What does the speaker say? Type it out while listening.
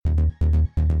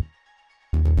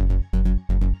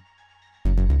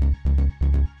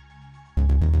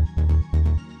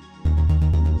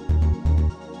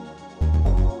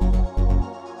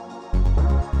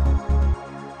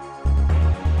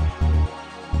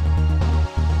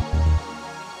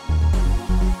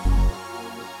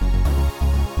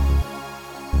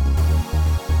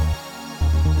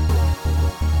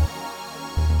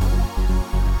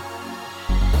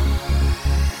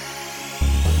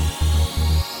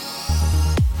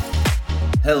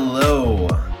Hello,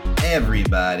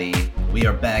 everybody. We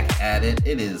are back at it.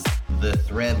 It is the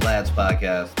Thread Lads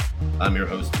podcast. I'm your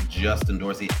host, Justin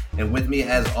Dorsey. And with me,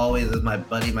 as always, is my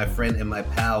buddy, my friend, and my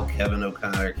pal, Kevin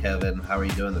O'Connor. Kevin, how are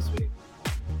you doing this week?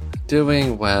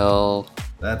 Doing well.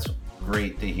 That's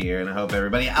great to hear. And I hope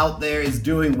everybody out there is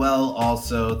doing well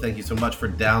also. Thank you so much for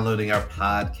downloading our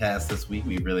podcast this week.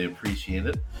 We really appreciate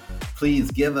it. Please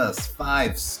give us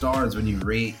 5 stars when you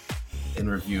rate and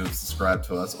review, subscribe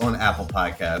to us on Apple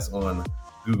Podcasts, on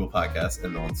Google Podcasts,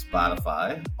 and on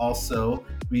Spotify. Also,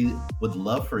 we would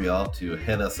love for y'all to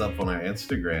hit us up on our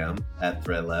Instagram at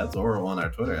ThreadLads or on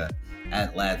our Twitter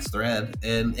at LadsThread.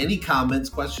 And any comments,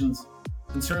 questions,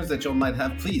 concerns that y'all might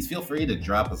have, please feel free to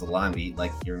drop us a line. We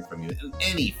like hearing from you in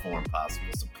any form possible.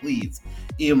 So please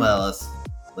email us,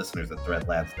 listeners at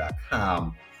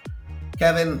threadlads.com.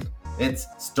 Kevin, it's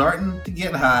starting to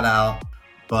get hot out.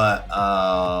 But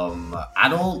I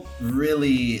don't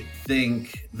really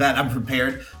think that I'm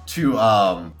prepared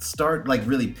to start like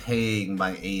really paying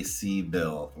my AC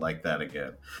bill like that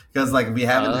again. Because like we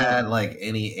haven't had like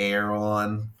any air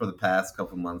on for the past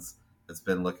couple months. It's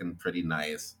been looking pretty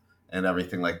nice and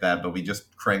everything like that. But we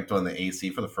just cranked on the AC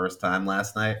for the first time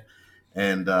last night.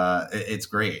 And it's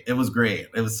great. It was great.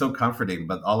 It was so comforting.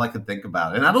 But all I could think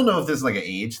about, and I don't know if this is like an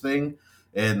age thing.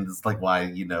 And it's like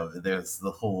why, there's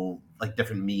the whole like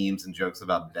different memes and jokes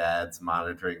about dads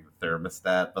monitoring the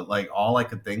thermostat. But like all I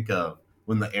could think of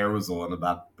when the air was on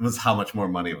about was how much more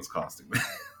money it was costing me.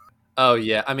 Oh,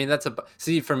 yeah. I mean,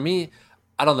 see, for me,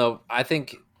 I don't know. I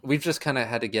think we've just kind of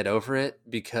had to get over it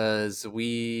because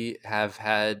we've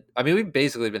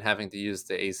basically been having to use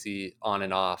the AC on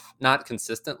and off, not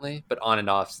consistently, but on and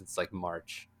off since like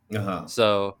March. Uh-huh.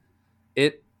 So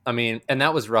and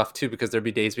that was rough too because there'd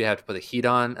be days we had to put the heat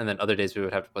on and then other days we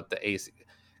would have to put the AC.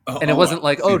 And it wasn't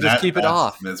like, just keep it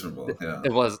off. Miserable. Yeah.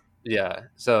 It was, yeah.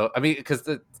 So, I mean, because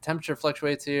the temperature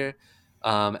fluctuates here.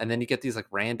 And then you get these like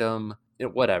random,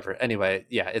 whatever. Anyway,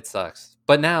 yeah, it sucks.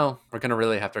 But now we're going to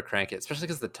really have to crank it, especially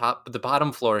because the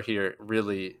bottom floor here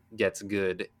really gets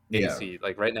good AC. Yeah.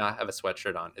 Like right now I have a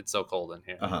sweatshirt on. It's so cold in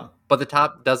here. Uh-huh. But the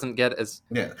top doesn't get as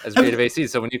great of AC.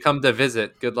 So when you come to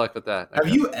visit, good luck with that. Have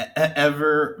you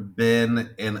ever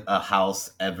been in a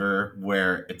house ever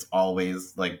where it's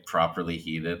always like properly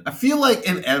heated? I feel like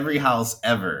in every house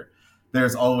ever,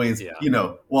 there's always,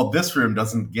 this room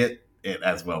doesn't get it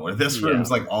as well, or this room's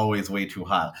like always way too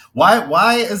hot.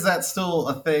 Why is that still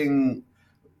a thing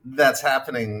that's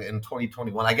happening in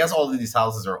 2021? I guess all of these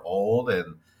houses are old,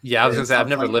 and I was gonna say I've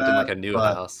never lived in like a new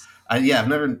house. I've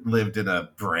never lived in a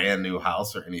brand new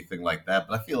house or anything like that,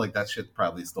 but I feel like that shit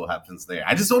probably still happens there.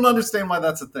 I just don't understand why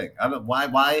that's a thing. I don't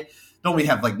why don't we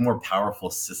have like more powerful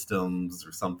systems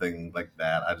or something like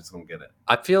that? I just don't get it.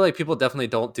 I feel like people definitely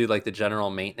don't do like the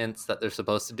general maintenance that they're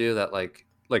supposed to do, that like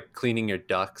cleaning your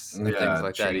ducts and things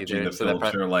like that either. The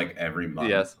filter like every month.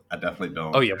 Yes, I definitely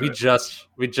don't. Oh yeah, we just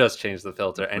changed the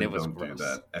filter and it was don't gross. Do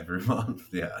that every month.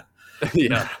 Yeah.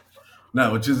 Yeah.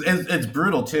 No, it's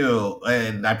brutal too,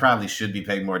 and I probably should be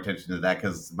paying more attention to that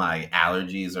because my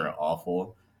allergies are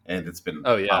awful, and it's been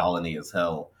colony as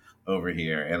hell over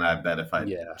here. And I bet if I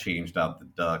changed out the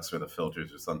ducts or the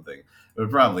filters or something, it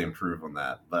would probably improve on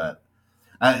that. But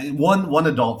one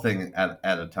adult thing at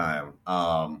a time.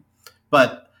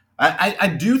 But I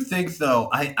do think, though,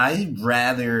 I'd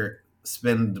rather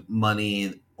spend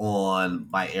money on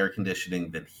my air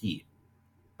conditioning than heat.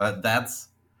 That's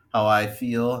how I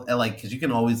feel. And because you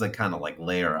can always kind of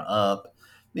layer up,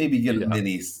 maybe get a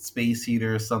mini space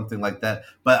heater or something like that.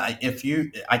 But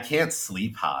I can't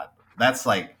sleep hot. That's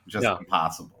just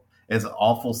impossible. It's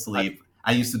awful sleep.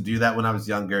 I used to do that when I was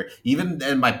younger, even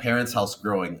in my parents' house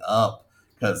growing up.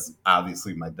 Because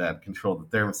obviously my dad controlled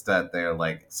the thermostat there.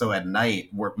 So at night,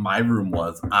 where my room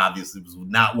was, obviously was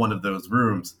not one of those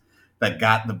rooms that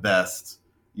got the best,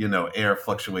 air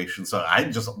fluctuation. So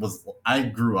I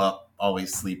grew up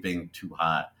always sleeping too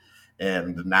hot.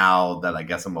 And now that I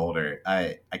guess I'm older,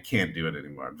 I can't do it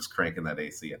anymore. I'm just cranking that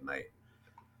AC at night.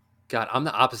 God, I'm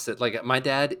the opposite. My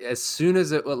dad, as soon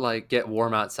as it would get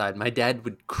warm outside, my dad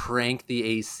would crank the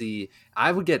AC.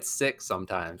 I would get sick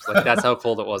sometimes. That's how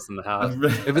cold it was in the house.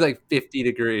 It'd be 50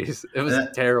 degrees. It was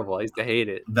terrible. I used to hate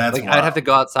it. That's I'd have to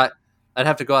go outside. I'd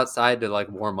have to go outside to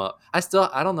warm up. I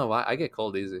don't know why I get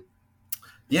cold easy.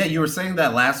 Yeah, you were saying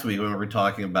that last week when we were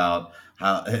talking about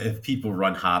how if people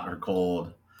run hot or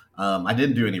cold. I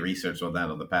didn't do any research on that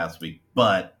on the past week,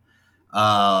 but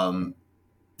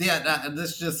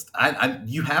this just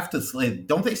you have to sleep.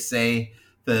 Don't they say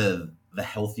the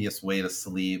healthiest way to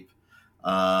sleep?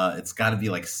 It's got to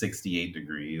be 68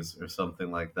 degrees or something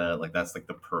like that. That's the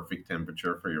perfect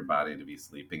temperature for your body to be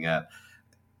sleeping at.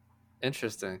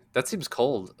 Interesting. That seems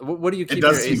cold. What do you It keep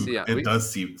your does seem AC on? it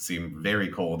does seem very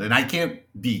cold, and I can't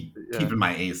be Yeah. keeping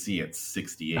my AC at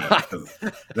 68 because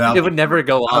that'll It be would never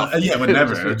go off. yeah, it would It would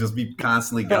never. just It would be. just be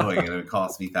constantly going, and it would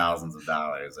cost me thousands of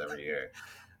dollars every year.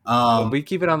 We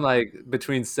keep it on like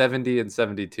between 70 and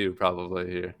 72 probably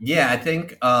here. Yeah, I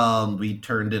think we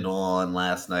turned it on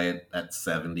last night at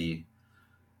 70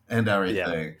 and Yeah.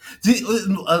 everything. See,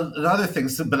 another thing,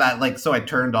 but I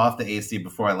turned off the AC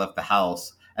before I left the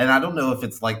house, and I don't know if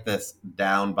it's like this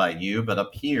down by you, but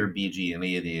up here,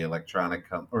 BG&E, the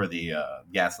or the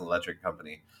gas and electric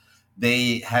company,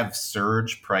 they have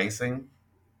surge pricing.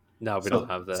 No, we don't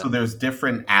have So that. there's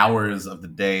different hours of the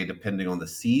day depending on the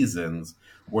seasons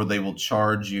where they will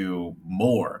charge you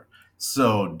more.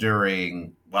 So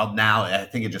now I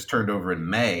think it just turned over in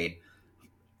May,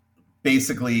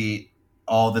 basically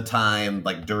all the time,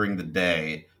 like during the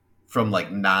day from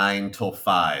like 9 till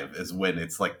 5 is when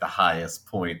it's like the highest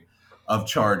point of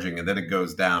charging, and then it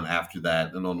goes down after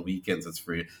that, and on weekends it's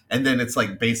free, and then it's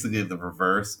like basically the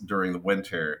reverse during the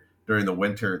winter. During the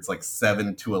winter it's like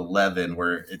 7 to 11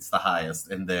 where it's the highest,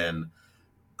 and then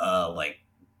like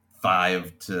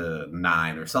 5 to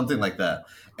 9 or something like that.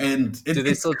 And Do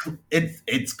they still?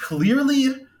 it's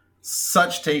clearly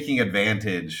such taking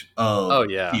advantage of Oh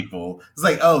yeah. people. It's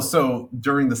like, oh, so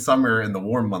during the summer and the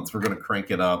warm months, we're going to crank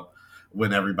it up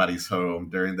when everybody's home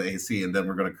during the AC, and then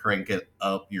we're going to crank it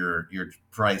up your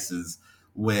prices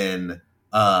when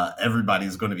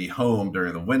everybody's going to be home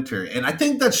during the winter. And I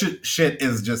think that shit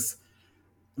is just,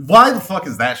 why the fuck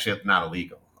is that shit not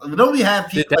illegal? I mean, don't we have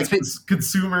people like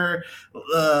consumer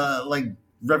like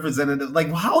representative?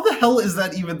 Like, how the hell is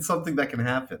that even something that can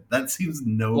happen? That seems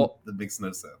that makes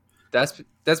no sense. That's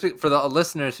for the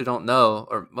listeners who don't know,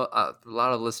 or a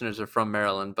lot of listeners are from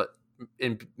Maryland, but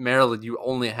in Maryland you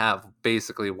only have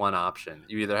basically one option.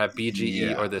 You either have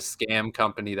BGE or the scam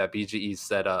company that BGE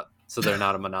set up, so they're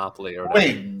not a monopoly or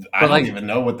whatever. Wait, I don't even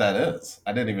know what that is.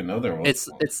 I didn't even know there was.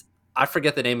 It's I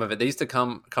forget the name of it. They used to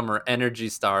come Energy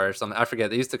Star or something. I forget.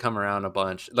 They used to come around a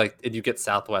bunch. Like, and you get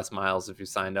Southwest miles if you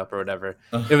signed up or whatever.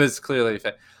 It was clearly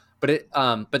but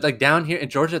but like down here in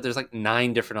Georgia, there's like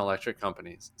 9 different electric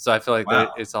companies. So I feel like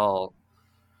it's all,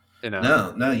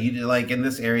 No, you like in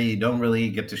this area, you don't really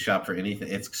get to shop for anything.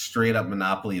 It's straight up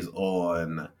monopolies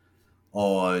on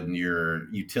your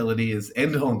utilities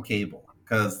and on cable,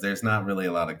 because there's not really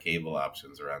a lot of cable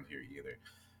options around here either.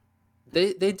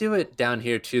 They do it down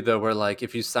here too, though, where like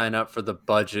if you sign up for the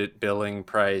budget billing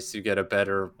price, you get a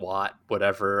better watt,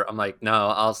 whatever. I'm like, no,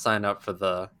 I'll sign up for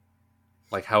the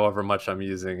like however much I'm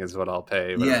using is what I'll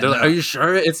pay. They're like, are you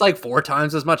sure? It's like 4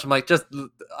 times as much. I'm like, just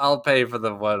I'll pay for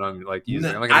the what I'm like using.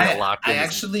 I'm not gonna get locked in. I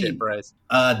actually price.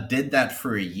 Did that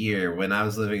for a year when I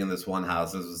was living in this one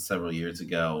house. This was several years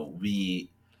ago.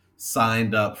 We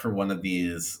signed up for one of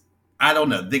these. I don't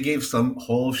know. They gave some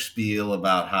whole spiel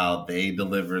about how they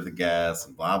deliver the gas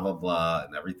and blah, blah, blah,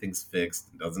 and everything's fixed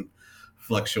and doesn't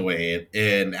fluctuate.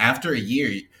 And after a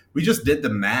year, we just did the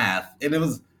math, and it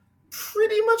was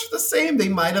pretty much the same. They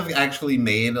might have actually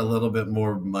made a little bit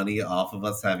more money off of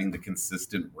us having the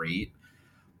consistent rate.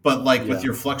 But like with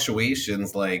your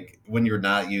fluctuations, like when you're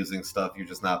not using stuff, you're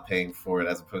just not paying for it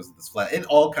as opposed to this flat. It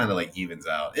all kind of like evens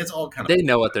out. It's all kind of, they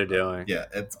know what they're doing. Yeah,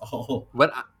 it's all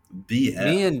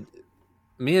BS.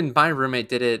 Me and my roommate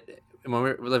did it when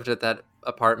we lived at that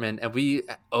apartment, and we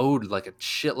owed like a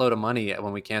shitload of money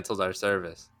when we canceled our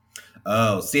service.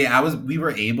 Oh, see, we were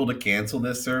able to cancel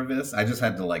this service. I just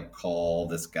had to like call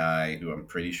this guy who I'm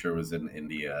pretty sure was in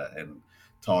India and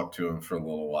talk to him for a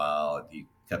little while, and he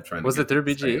kept trying to. Was it through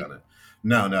BG?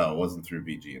 No, it wasn't through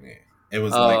BG&E. It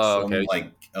was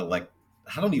like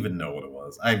I don't even know what it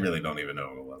was. I really don't even know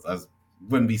what it was.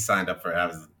 When we signed up for it,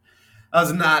 I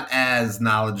was not as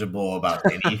knowledgeable about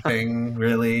anything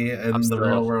really in the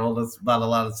real world. It's about a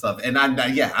lot of stuff. And I'm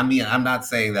not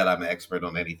saying that I'm an expert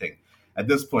on anything at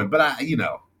this point, but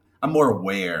I'm more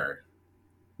aware,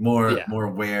 more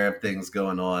aware of things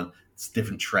going on. It's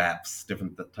different traps,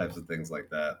 different types of things like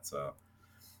that. So,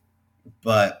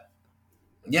 but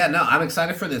yeah, no, I'm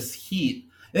excited for this heat.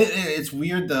 It's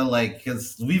weird though, like,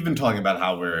 because we've been talking about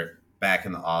how we're back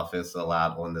in the office a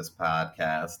lot on this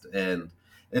podcast, and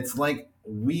it's like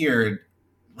weird.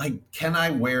 Like, can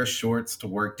I wear shorts to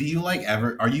work? Do you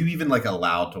are you even like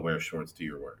allowed to wear shorts to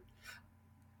your work?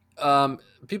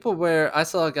 People wear, I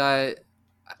saw a guy,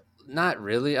 not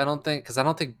really, I don't think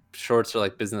shorts are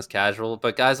like business casual,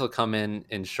 but guys will come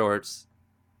in shorts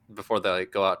before they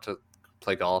like go out to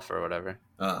play golf or whatever.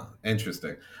 Oh,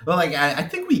 interesting. Well, like, I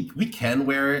think we can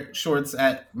wear shorts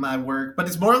at my work, but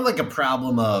it's more like a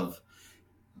problem of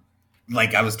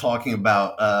like I was talking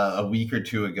about a week or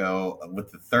two ago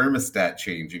with the thermostat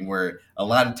changing, where a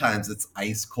lot of times it's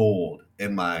ice cold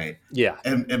in my Yeah.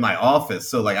 in my office.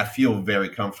 So like I feel very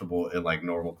comfortable in like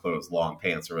normal clothes, long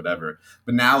pants or whatever.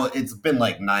 But now it's been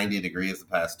like 90 degrees the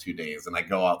past 2 days, and I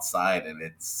go outside and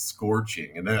it's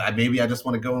scorching. And then maybe I just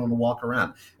want to go on a walk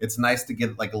around. It's nice to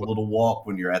get like a little walk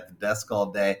when you're at the desk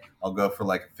all day. I'll go for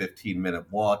like a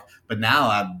 15-minute walk. But now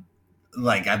I'm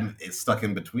stuck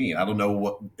in between. I don't know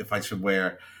what if I should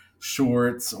wear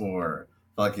shorts or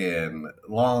fucking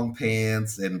long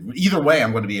pants, and either way,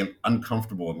 I'm going to be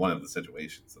uncomfortable in one of the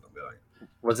situations that I'm going.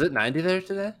 Was it 90 there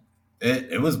today?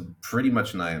 It was pretty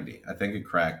much 90. I think it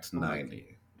cracked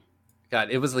 90.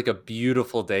 God, it was like a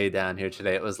beautiful day down here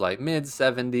today. It was like mid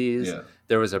 70s. Yeah.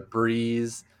 There was a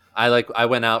breeze. I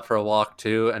went out for a walk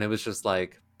too, and it was just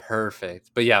like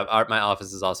perfect. But yeah, my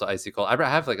office is also icy cold. I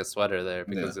have like a sweater there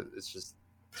because it's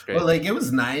great. Well, like it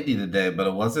was 90 today, but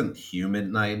it wasn't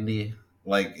humid 90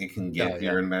 like it can get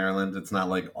here in Maryland. It's not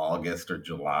like August or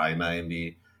July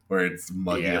 90 where it's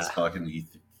muggy as fuck and you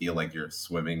feel like you're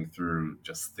swimming through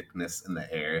just thickness in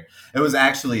the air. It was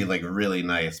actually like a really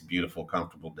nice, beautiful,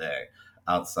 comfortable day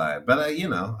outside. But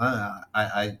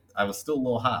I was still a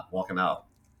little hot walking out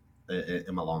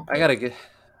in my long. I gotta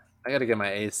get my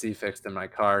AC fixed in my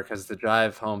car because the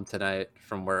drive home tonight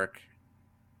from work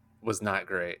was not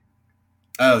great.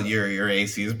 Oh, your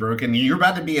AC is broken. You're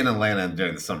about to be in Atlanta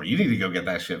during the summer. You need to go get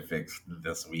that shit fixed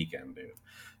this weekend,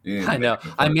 dude. I know.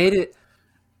 I made it.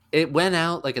 It went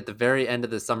out like at the very end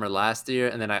of the summer last year,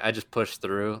 and then I just pushed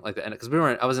through like the end because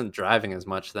I wasn't driving as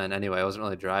much then anyway. I wasn't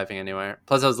really driving anywhere.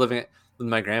 Plus, I was living with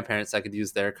my grandparents. So I could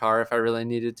use their car if I really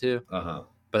needed to.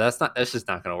 But that's just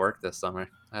not going to work this summer.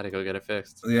 I had to go get it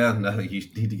fixed. Yeah, no, you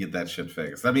need to get that shit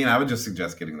fixed. I mean, I would just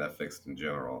suggest getting that fixed in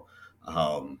general,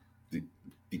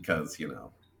 because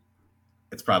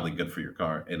it's probably good for your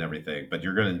car and everything. But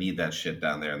you're going to need that shit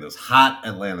down there in those hot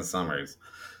Atlanta summers.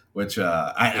 Which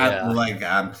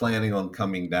I'm planning on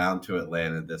coming down to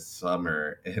Atlanta this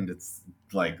summer, and it's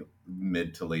like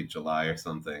mid to late July or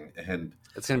something, and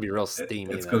it's gonna be real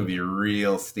steamy. It's gonna be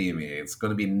real steamy. It's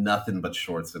gonna be nothing but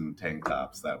shorts and tank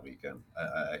tops that weekend.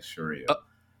 I assure you.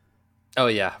 Oh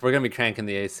yeah, we're gonna be cranking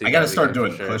the AC. I gotta start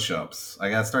doing push-ups. I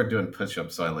gotta start doing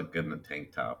push-ups so I look good in a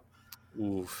tank top.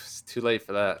 Oof, it's too late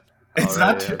for that. It's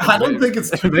not. I don't think it's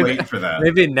too late for that.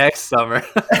 Maybe next summer.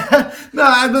 No,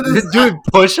 I'm doing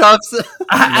push-ups.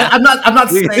 I'm not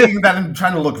saying that I'm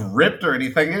trying to look ripped or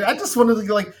anything. I just wanted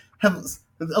to like have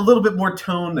a little bit more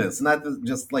toneness, not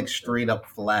just like straight up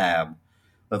flab.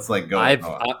 That's like going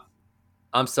on.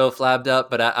 I'm so flabbed up,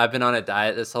 but I've been on a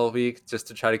diet this whole week just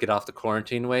to try to get off the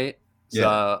quarantine weight.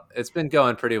 So it's been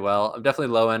going pretty well. I'm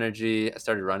definitely low energy. I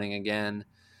started running again.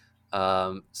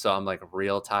 So I'm like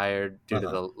real tired due to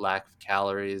the lack of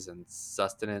calories and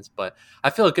sustenance, but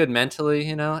I feel good mentally,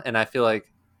 and I feel like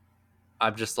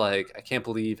I'm just like, I can't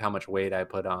believe how much weight I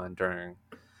put on during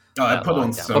I put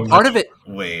on so much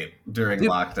weight during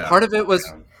lockdown. Part of it was,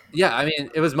 I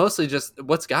mean, it was mostly just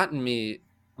what's gotten me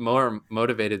more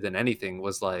motivated than anything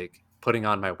was like putting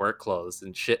on my work clothes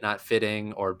and shit not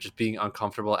fitting or just being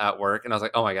uncomfortable at work. And I was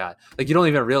like, oh my God, like you don't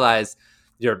even realize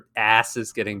your ass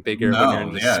is getting bigger when you're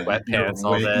in the sweatpants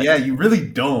all day. Yeah, you really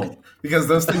don't, because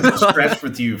those things will stretch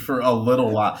with you for a little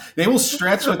while. They will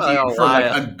stretch with you for like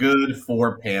a good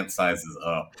 4 pant sizes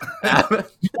up.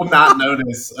 You will not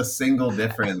notice a single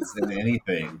difference in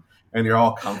anything, and you're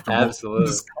all comfortable, absolutely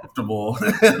just comfortable,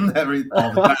 and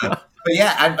all the time. But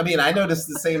yeah, I mean, I noticed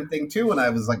the same thing too when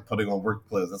I was like putting on work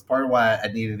clothes. That's part of why I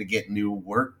needed to get new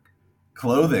work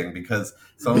clothing, because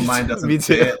some of mine doesn't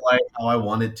fit like how I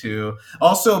wanted to.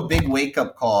 Also, a big wake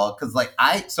up call, because like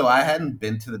I hadn't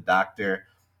been to the doctor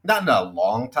not in a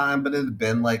long time, but it had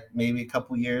been like maybe a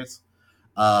couple years.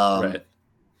 Right.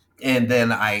 And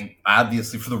then I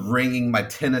obviously, for the ringing, my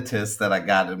tinnitus that I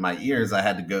got in my ears, I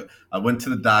had to go. I went to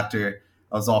the doctor.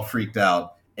 I was all freaked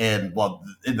out. And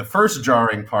in the first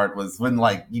jarring part was when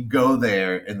like you go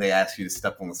there and they ask you to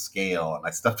step on the scale, and I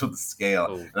stepped on the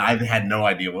scale and I had no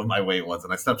idea what my weight was,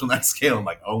 and I stepped on that scale and I'm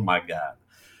like, oh my God.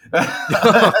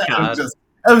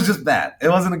 It was just bad. It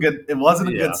wasn't a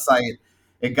good sight.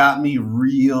 It got me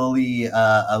really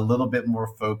a little bit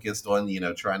more focused on,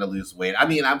 trying to lose weight. I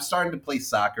mean, I'm starting to play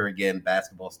soccer again.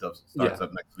 Basketball stuff starts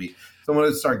up next week. So I'm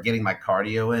going to start getting my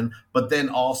cardio in. But then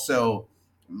also,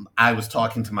 I was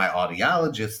talking to my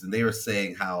audiologist, and they were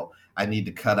saying how I need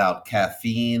to cut out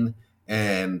caffeine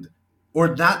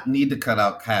or not need to cut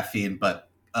out caffeine, but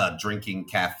drinking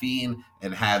caffeine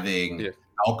and having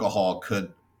alcohol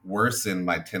could worsen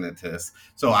my tinnitus.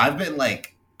 So I've been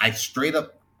like, I straight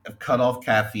up cut off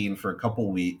caffeine for a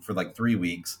couple weeks, for like 3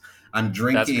 weeks. I'm That's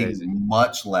drinking crazy.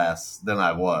 much less than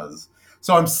I was.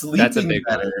 So I'm That's a sleeping big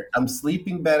one. better. I'm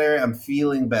sleeping better. I'm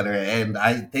feeling better. And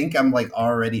I think I'm like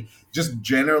already just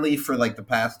generally for like the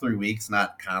past 3 weeks,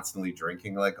 not constantly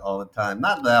drinking like all the time.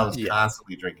 Not that I was Yeah,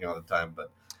 constantly drinking all the time,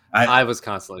 but I, I was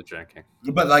constantly drinking.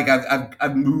 but like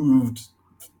I've moved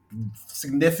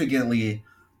significantly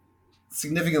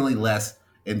significantly less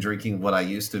in drinking what I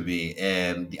used to be,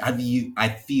 and I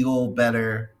feel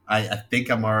better. I think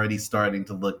I'm already starting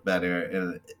to look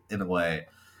better in a way,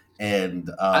 and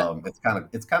I it's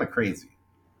kind of crazy.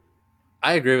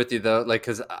 I agree with you though, like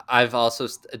because I've also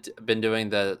been doing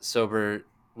the sober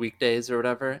weekdays or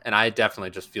whatever, and I definitely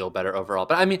just feel better overall.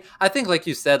 But I mean, I think like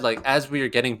you said, like as we are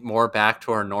getting more back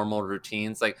to our normal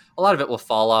routines, like a lot of it will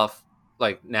fall off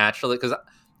like naturally. Because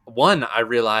one, I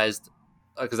realized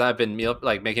because I've been meal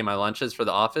like making my lunches for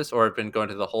the office, or I've been going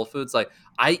to the Whole Foods. Like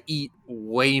I eat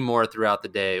way more throughout the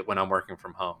day when I'm working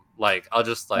from home. Like I'll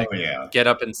just Oh like yeah, get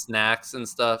up and snacks and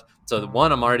stuff. So the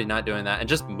one, I'm already not doing that, and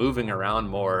just moving around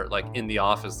more, like in the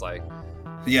office. Like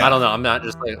I yeah. don't know, I'm not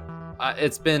just like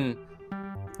it's been.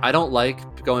 I don't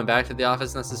like going back to the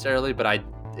office necessarily, but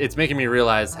it's making me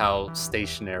realize how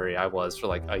stationary I was for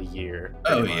like a year,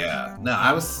 Oh pretty much. yeah. No,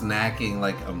 I was snacking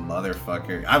like a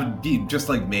motherfucker. I would be just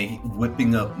like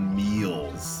whipping up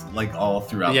meals like all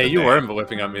throughout Yeah, the you day. were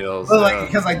whipping up meals. Well, like Yeah.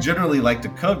 because I generally like to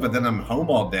cook, but then I'm home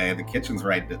all day. The kitchen's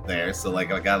right there, so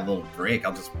like I got a little break.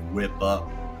 I'll just whip up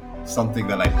something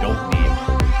that I don't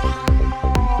need.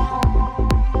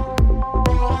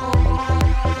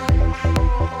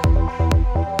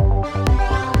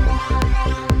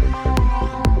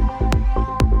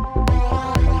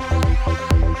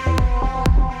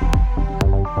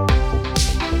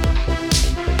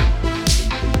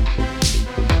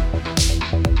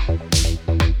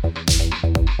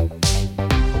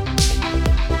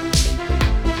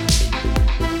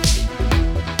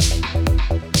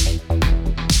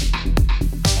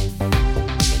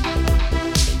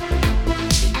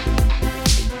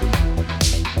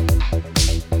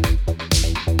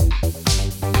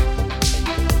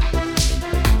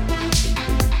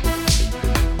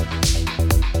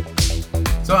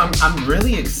 So I'm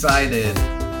really excited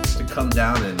to come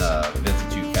down and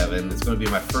visit you, Kevin. It's going to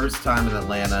be my first time in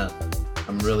Atlanta.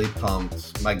 I'm really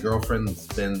pumped. My girlfriend's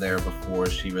been there before.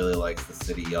 She really likes the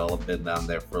city. Y'all have been down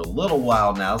there for a little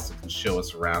while now, so can show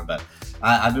us around. But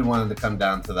I've been wanting to come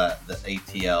down to the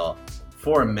ATL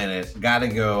for a minute. Got to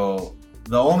go.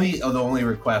 The only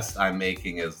request I'm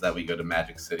making is that we go to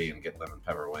Magic City and get lemon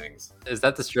pepper wings. Is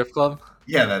that the strip club?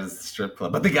 Yeah, that is the strip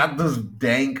club. But they got those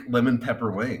dank lemon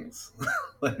pepper wings.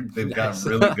 Like they've got Nice.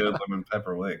 really good lemon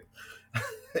pepper wings.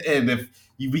 And if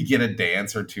we get a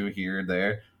dance or two here and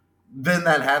there, then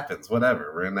that happens.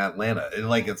 Whatever. We're in Atlanta.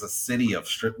 It's a city of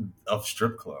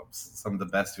strip clubs. Some of the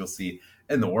best you'll see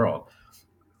in the world.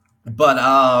 But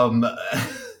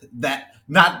that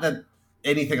not that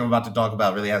anything I'm about to talk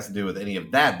about really has to do with any of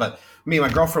that. But me and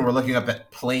my girlfriend were looking up at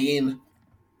plane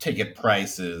ticket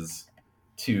prices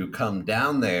to come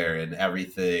down there and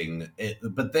everything.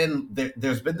 But then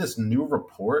there's been this new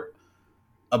report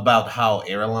about how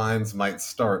airlines might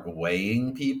start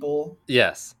weighing people.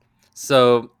 Yes.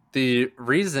 So the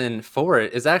reason for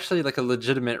it is actually like a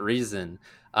legitimate reason,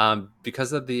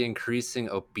 because of the increasing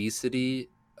obesity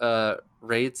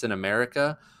rates in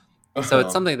America. So it's Uh-huh.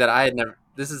 something that I had never.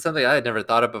 This is something I had never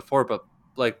thought of before, but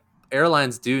like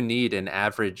airlines do need an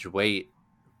average weight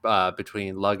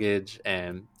between luggage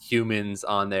and humans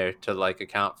on there to like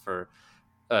account for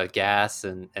gas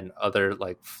and other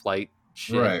like flight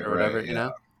shit Right, or right, whatever, you yeah.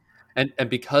 know. And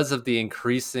because of the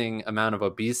increasing amount of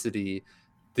obesity,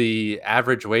 the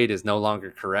average weight is no longer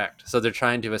correct. So they're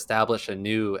trying to establish a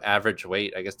new average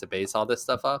weight, I guess, to base all this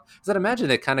stuff off. Because I'd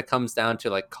imagine it kind of comes down to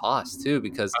like cost too,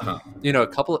 because Uh-huh.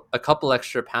 a couple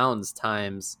extra pounds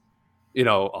times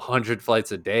 100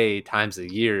 flights a day times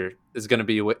a year is going to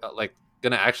be like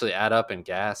going to actually add up in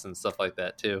gas and stuff like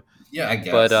that too. Yeah, I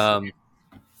But guess.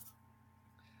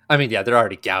 I mean, yeah, they're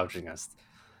already gouging us.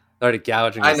 They're already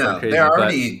gouging I us like know. They're crazy. But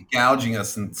already gouging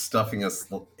us and stuffing us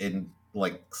in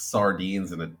like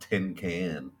sardines in a tin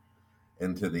can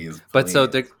into these so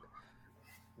planes.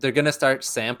 they're going to start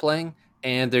sampling,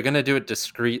 and they're going to do it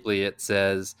discreetly, it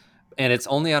says, and it's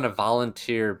only on a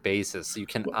volunteer basis, so you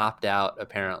can opt out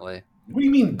apparently. What do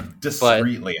you mean But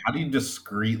discreetly? How do you I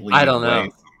discreetly don't weigh know.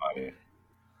 somebody?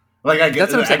 Like I That's guess,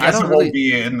 what I'm I saying. I guess it don't won't really.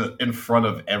 be in front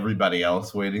of everybody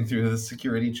else waiting through the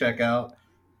security checkout,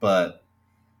 but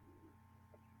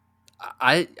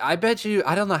I bet you.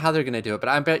 I don't know how they're going to do it, but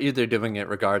I bet you they're doing it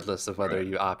regardless of whether right.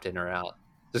 you opt in or out.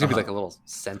 There's gonna be like a little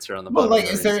sensor on the Well, bottom of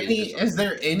like, every seat. is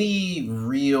there any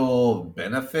real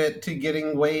benefit to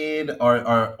getting weighed,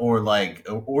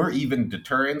 or even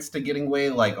deterrence to getting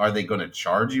weighed? Like, are they going to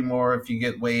charge you more if you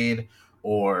get weighed,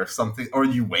 or something, or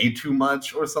you weigh too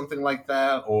much, or something like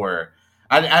that? Or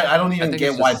I don't I even think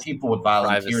it's get why just people would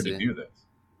volunteer to privacy. do this.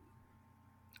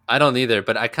 I don't either,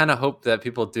 but I kind of hope that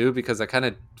people do because I kind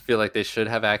of feel like they should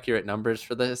have accurate numbers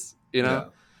for this, you know. Yeah,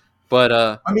 But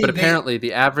apparently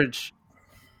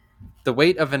the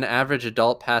weight of an average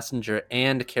adult passenger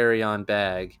and carry-on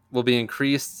bag will be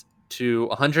increased to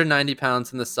 190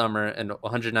 pounds in the summer and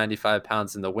 195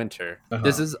 pounds in the winter.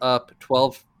 This is up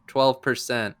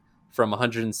 12% from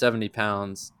 170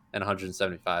 pounds and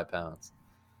 175 pounds.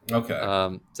 Okay.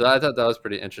 So I thought that was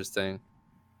pretty interesting.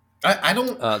 I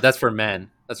don't. That's for men.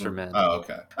 That's for men. Oh,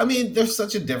 okay. I mean, there's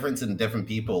such a difference in different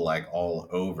people, like all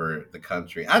over the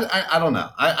country. I don't know.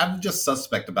 I'm just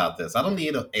suspect about this. I don't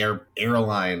need an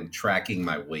airline tracking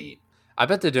my weight. I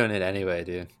bet they're doing it anyway,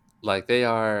 dude. Like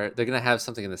they're gonna have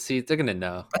something in the seat. They're gonna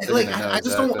know. I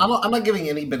just don't. I'm not giving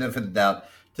any benefit of the doubt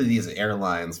to these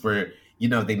airlines where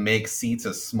they make seats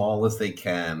as small as they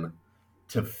can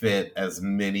to fit as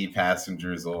many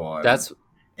passengers on. That's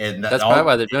probably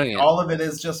why they're doing it. All of it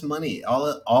is just money.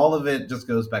 All of it just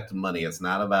goes back to money. It's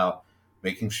not about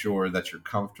making sure that you're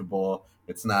comfortable.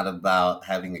 It's not about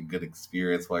having a good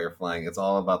experience while you're flying. It's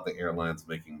all about the airlines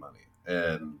making money.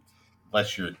 And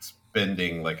unless you're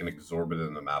spending like an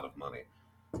exorbitant amount of money.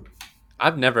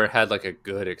 I've never had like a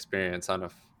good experience on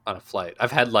a flight.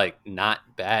 I've had like not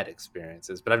bad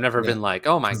experiences, but I've never been like,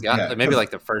 oh my god, like, maybe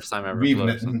like the first time I ever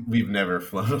flew. We've never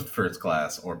flown first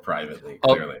class or privately.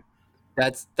 Clearly.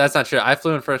 That's not true. I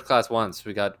flew in first class once.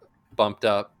 We got bumped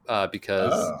up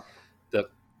because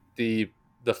the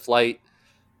flight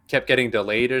kept getting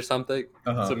delayed or something.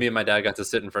 So me and my dad got to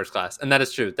sit in first class, and that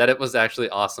is true. That it was actually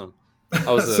awesome.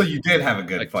 So you did have a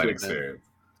good flight experience.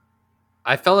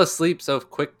 I fell asleep so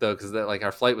quick though because like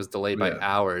our flight was delayed by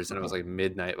hours, and it was like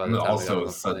midnight by the time we got on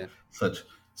the plane.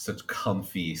 Such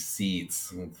comfy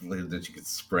seats that you could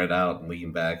spread out and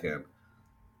lean back in.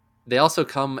 They also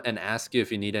come and ask you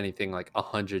if you need anything like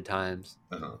 100 times,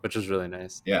 which is really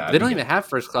nice. Yeah, they don't even have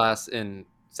first class in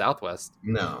Southwest.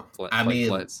 No,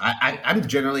 I'm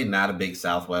generally not a big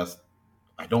Southwest.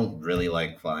 I don't really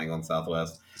like flying on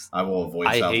Southwest. I will avoid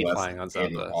Southwest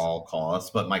at all costs.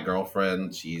 But my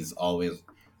girlfriend, she's always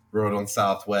rode on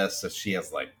Southwest, so she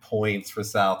has like points for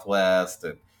Southwest,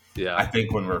 and I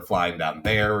think when we're flying down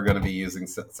there, we're going to be using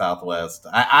Southwest.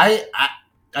 I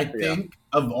think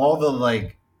of all the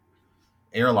like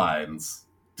airlines,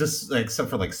 just except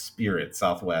for like Spirit,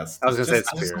 Southwest. I was gonna say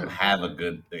I just don't have a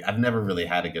good. I've never really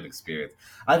had a good experience.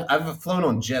 I've flown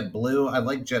on JetBlue. I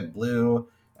like JetBlue.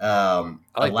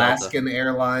 Alaskan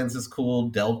Airlines is cool.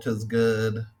 Delta's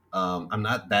good. I'm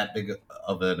not that big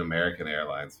of an American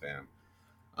Airlines fan.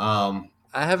 I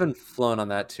haven't flown on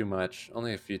that too much.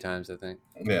 Only a few times, I think.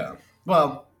 Yeah.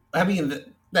 Well, I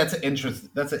mean, that's an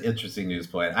interesting news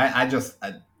point.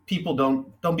 People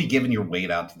don't be giving your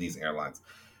weight out to these airlines.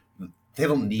 They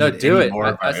don't need more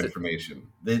of our information.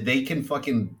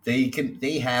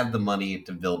 They have the money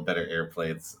to build better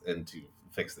airplanes and to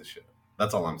fix this shit.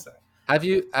 That's all I'm saying. Have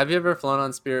you ever flown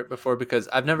on Spirit before? Because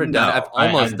I've never done it. I've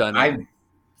almost done it. I've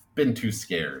been too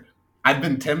scared. I've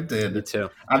been tempted. Me too.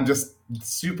 I'm just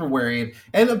super worried.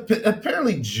 And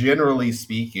apparently, generally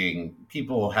speaking,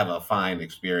 people have a fine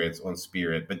experience on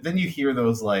Spirit. But then you hear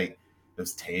those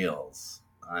tales.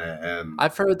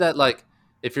 I've heard that like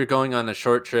if you're going on a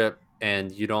short trip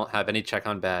and you don't have any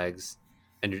check-on bags,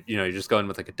 and you're just going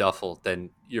with like a duffel, then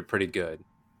you're pretty good.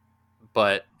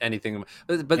 But anything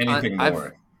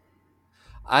more.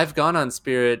 I've gone on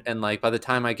Spirit, and like by the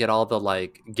time I get all the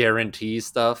like guarantee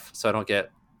stuff, so I don't get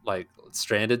like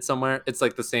stranded somewhere, it's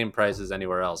like the same price as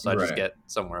anywhere else. So I just get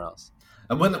somewhere else.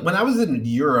 And when I was in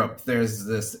Europe, there's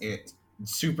this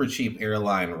super cheap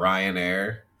airline,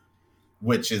 Ryanair,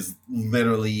 which is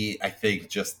literally, I think,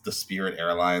 just the Spirit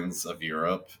Airlines of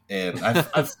Europe. And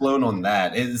I've flown on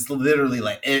that. It's literally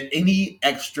like any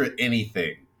extra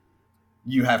anything,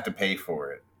 you have to pay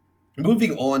for it.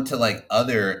 Moving on to like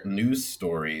other news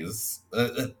stories,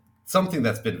 something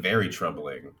that's been very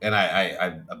troubling, and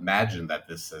I imagine that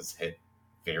this has hit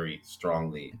very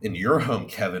strongly in your home,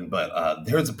 Kevin, but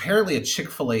there's apparently a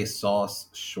Chick-fil-A sauce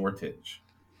shortage,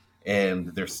 and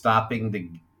they're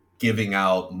stopping giving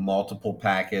out multiple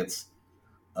packets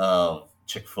of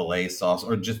Chick-fil-A sauce,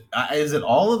 or just is it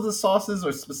all of the sauces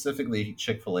or specifically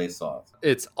Chick-fil-A sauce?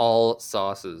 It's all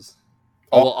sauces,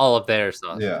 all of their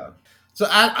sauces. Yeah. So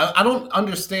I don't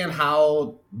understand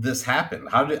how this happened.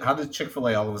 How did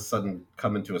Chick-fil-A all of a sudden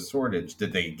come into a shortage?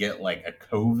 Did they get like a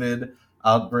COVID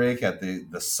outbreak at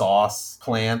the sauce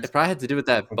plant. It probably had to do with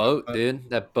that boat, dude.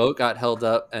 That boat got held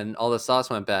up and all the sauce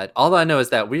went bad. All I know is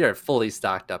that we are fully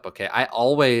stocked up. Okay, I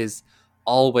always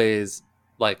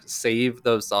like save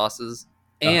those sauces,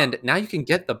 and now you can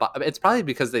get it's probably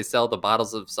because they sell the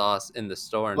bottles of sauce in the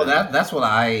store Well, now. that's what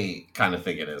I kind of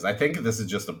think it is. I think this is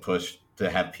just a push to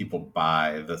have people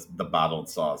buy the bottled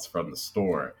sauce from the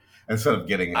store instead of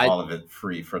getting all of it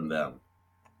free from them.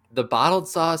 The bottled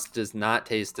sauce does not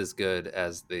taste as good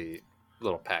as the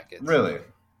little packets. Really?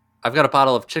 I've got a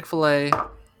bottle of Chick-fil-A,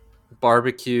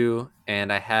 barbecue,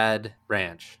 and I had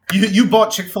ranch. You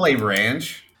bought Chick-fil-A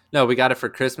ranch? No, we got it for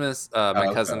Christmas.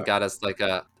 My cousin got us like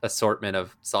a assortment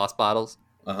of sauce bottles.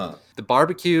 The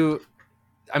barbecue,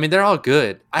 I mean, they're all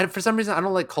good. For some reason, I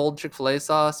don't like cold Chick-fil-A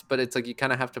sauce, but it's like you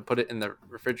kind of have to put it in the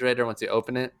refrigerator once you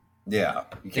open it. Yeah,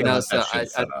 you can't let that shit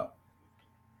set out.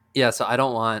 Yeah, so I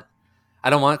don't want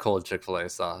cold Chick-fil-A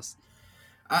sauce.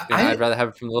 I'd rather have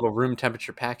it from the little room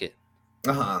temperature packet.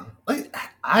 Like,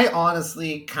 I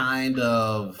honestly kind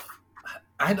of,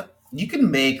 you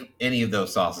can make any of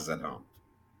those sauces at home.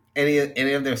 Any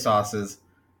of their sauces,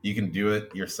 you can do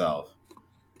it yourself.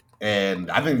 And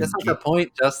I've been. That's not the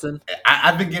point, Justin.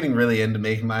 I've been getting really into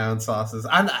making my own sauces.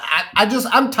 I'm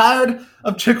tired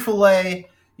of Chick-fil-A,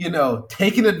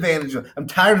 taking advantage of. I'm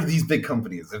tired of these big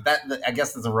companies. I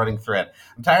guess that's a running thread.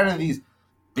 I'm tired of these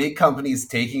big companies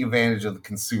taking advantage of the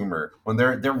consumer when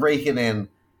they're raking in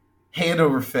hand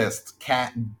over fist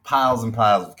piles and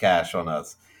piles of cash on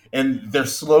us, and they're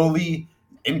slowly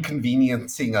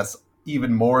inconveniencing us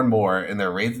even more and more, and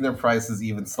they're raising their prices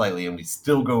even slightly, and we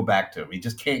still go back to it. We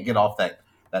just can't get off that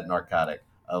narcotic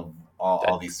of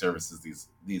all these services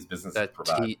these businesses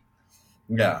provide. Teat.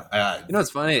 Yeah, it's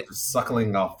funny,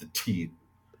 suckling off the teat,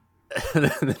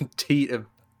 the teat of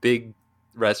big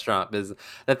restaurant business.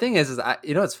 The thing is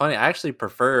it's funny. I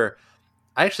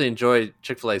actually enjoy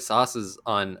Chick-fil-A sauces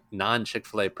on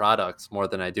non-Chick-fil-A products more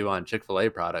than I do on Chick-fil-A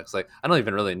products. Like, I don't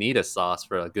even really need a sauce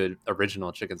for a good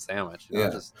original chicken sandwich.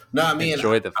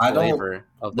 Enjoy the flavor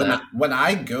of that. When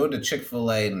I go to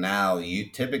Chick-fil-A now, you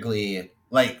typically,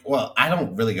 I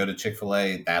don't really go to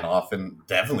Chick-fil-A that often.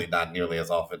 Definitely not nearly as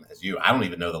often as you. I don't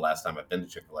even know the last time I've been to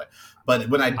Chick-fil-A. But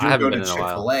when I do go to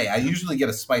Chick-fil-A, I usually get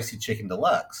a spicy chicken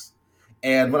deluxe.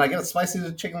 And when I get a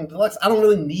spicy chicken deluxe, I don't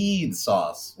really need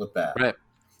sauce with that. Right.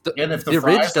 And if the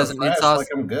fries doesn't need sauce,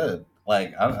 I'm good.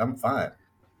 I'm fine.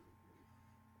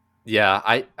 Yeah,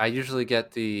 I usually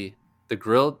get the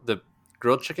grilled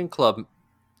chicken club,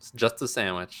 just the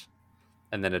sandwich,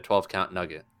 and then a 12-count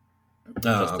nugget.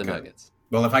 Just the nuggets.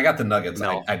 Well, if I got the nuggets,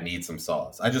 I need some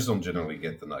sauce. I just don't generally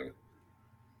get the nugget.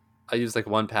 I use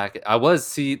one packet.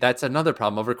 That's another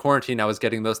problem. Over quarantine, I was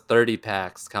getting those 30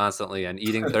 packs constantly and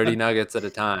eating 30 nuggets at a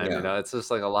time. Yeah. It's just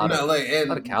a lot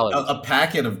of calories. A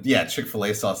packet of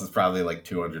Chick-fil-A sauce is probably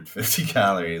 250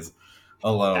 calories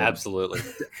alone. Absolutely.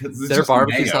 Their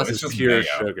barbecue sauce is pure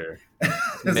sugar.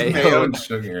 It's mayo and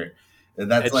sugar. And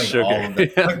that's sugar. All of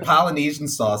it. Polynesian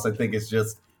sauce, I think, is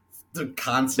just the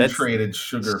concentrated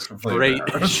sugar flavor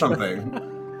or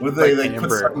something. With they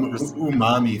put some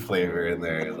umami flavor in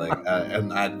there,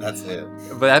 that's it.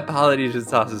 But that Polynesian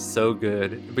sauce is so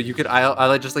good. But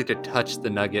I just like to touch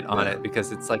the nugget on it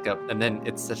because it's and then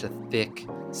it's such a thick,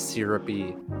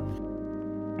 syrupy.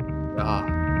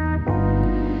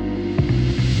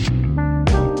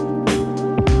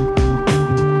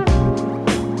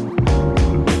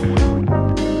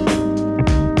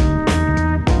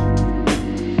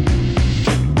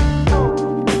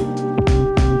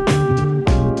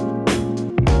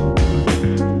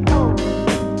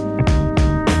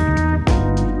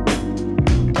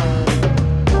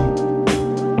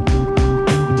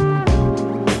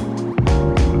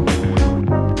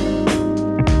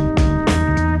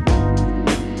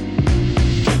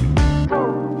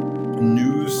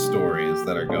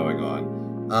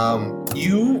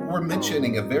 You were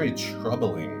mentioning a very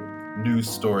troubling news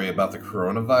story about the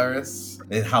coronavirus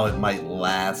and how it might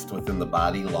last within the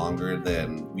body longer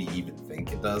than we even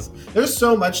think it does. There's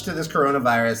so much to this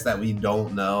coronavirus that we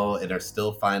don't know and are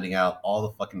still finding out all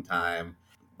the fucking time.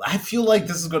 I feel like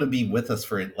this is going to be with us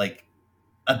for a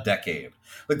decade.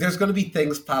 There's going to be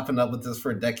things popping up with this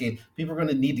for a decade. People are going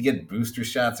to need to get booster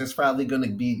shots. There's probably going to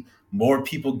be more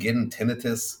people getting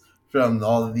tinnitus from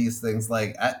all of these things.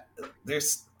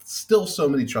 There's still so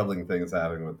many troubling things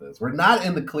happening with this. We're not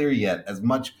in the clear yet as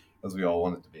much as we all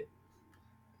want it to be.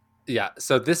 Yeah,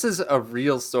 so this is a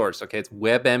real source, okay? It's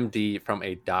WebMD from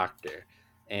a doctor.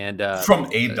 And from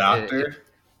a doctor?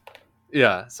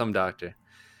 Some doctor.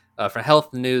 For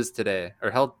Health News Today,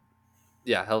 or Health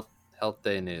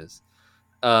Day News.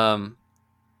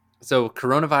 So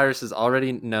coronavirus is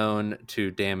already known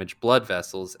to damage blood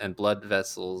vessels and blood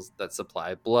vessels that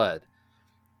supply blood.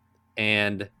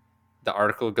 And the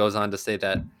article goes on to say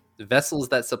that the vessels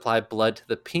that supply blood to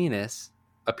the penis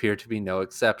appear to be no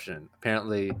exception.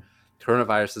 Apparently,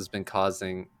 coronavirus has been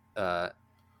causing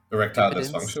Erectile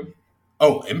impotence. dysfunction?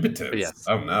 Oh, impotence. Yes.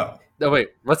 Oh, no. Oh, wait.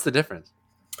 What's the difference?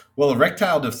 Well,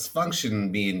 erectile dysfunction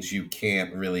means you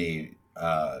can't really,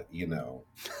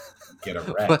 get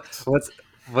erect.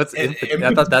 What's impotence?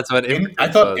 I thought that's what I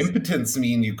impotence thought was. impotence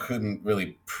mean you couldn't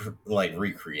really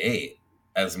recreate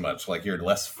as much, like you're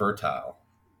less fertile.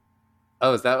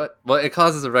 Oh, is that what? Well, it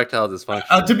causes erectile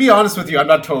dysfunction. To be honest with you, I'm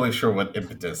not totally sure what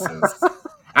impetus is.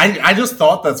 I just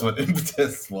thought that's what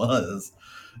impetus was.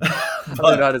 I don't know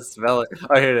how But to spell it.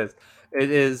 Oh, here it is.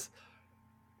 It is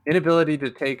inability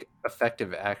to take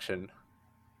effective action.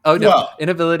 Oh no, well,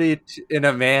 inability in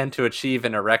a man to achieve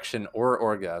an erection or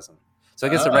orgasm. So I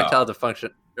guess oh, erectile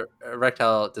dysfunction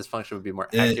would be more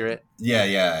it, accurate.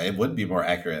 yeah, it would be more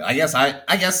accurate. I guess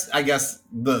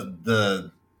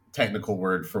the technical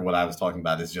word for what I was talking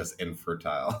about is just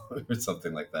infertile or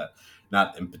something like that,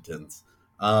 not impotence.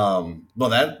 Well,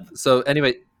 that So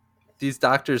anyway, these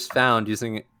doctors found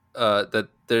using that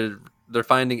they're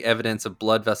finding evidence of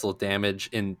blood vessel damage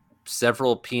in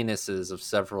several penises of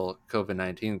several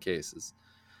COVID-19 cases.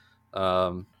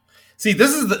 see,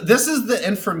 this is the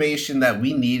information that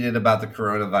we needed about the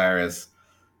coronavirus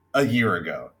a year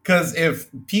ago. Because if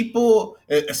people,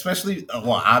 especially,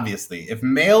 well, obviously, if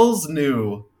males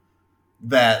knew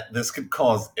that this could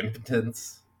cause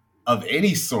impotence of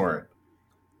any sort,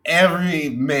 every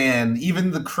man,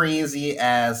 even the crazy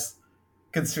ass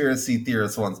conspiracy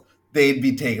theorist ones, they'd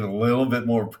be taking a little bit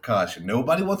more precaution.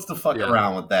 Nobody wants to fuck Yeah,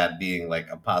 around with that being like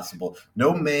a possible.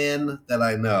 No man that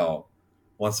I know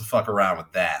wants to fuck around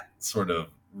with that sort of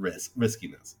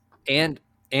riskiness. and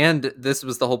and this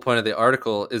was the whole point of the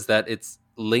article is that it's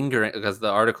lingering because the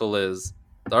article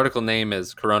name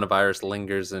is coronavirus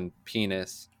lingers in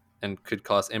penis and could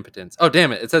cause impotence. Oh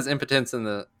damn it! It says impotence in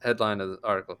the headline of the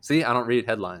article. See, I don't read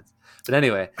headlines, but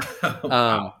anyway, um,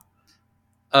 Wow.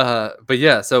 but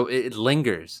yeah, so it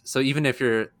lingers. So even if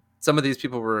some of these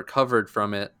people were recovered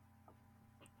from it,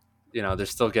 they're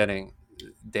still getting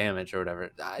damage or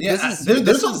whatever. Yeah, This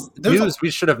is there's a news we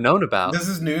should have known about. this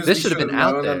is news This we should have should have been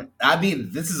out known. there. I mean,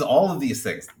 this is all of these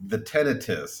things: the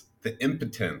tinnitus, the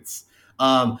impotence.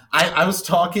 I was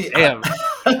talking. Damn.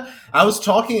 I was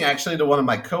talking actually to one of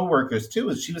my coworkers too,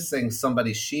 and she was saying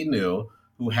somebody she knew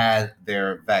who had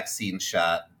their vaccine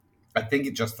shot. I think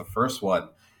it just the first one.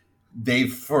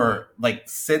 They've for like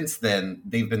since then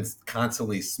they've been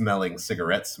constantly smelling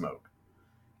cigarette smoke.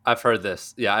 I've heard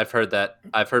this. Yeah, I've heard that.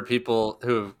 I've heard people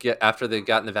who get after they've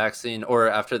gotten the vaccine or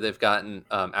after they've gotten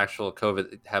actual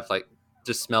COVID have like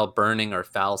just smell burning or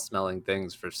foul smelling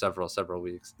things for several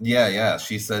weeks. Yeah.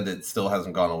 She said it still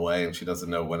hasn't gone away, and she doesn't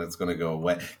know when it's going to go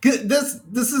away. This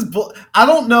is I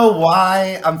don't know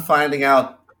why I'm finding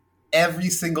out every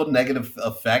single negative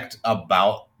effect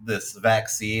about this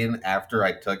vaccine after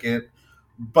I took it.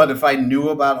 But if I knew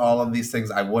about all of these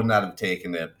things, I would not have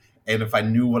taken it. And if I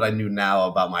knew what I knew now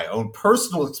about my own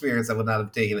personal experience, I would not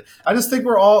have taken it. I just think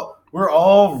we're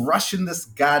all rushing this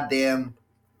goddamn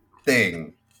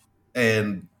thing,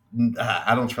 and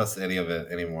I don't trust any of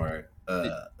it anymore.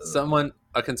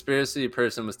 A conspiracy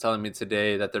person was telling me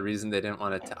today that the reason they didn't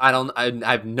want to, I don't, I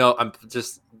have no, I'm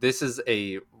just, this is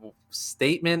a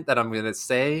statement that I'm going to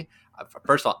say.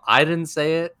 First of all, I didn't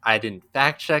say it. I didn't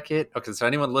fact check it. Okay. So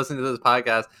anyone listening to this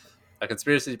podcast, a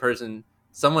conspiracy person,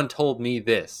 someone told me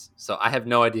this. So I have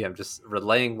no idea. I'm just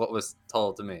relaying what was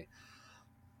told to me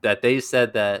that they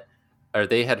said that, or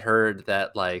they had heard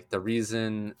that like the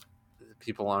reason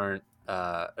people aren't,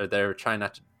 or they're trying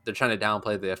to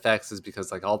downplay the effects is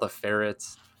because like all the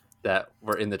ferrets that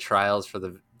were in the trials for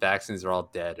the vaccines are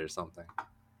all dead or something.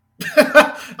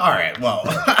 All right. Well,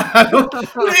 what do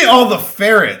you mean all the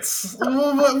ferrets?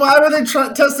 Why were they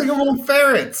testing them on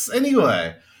ferrets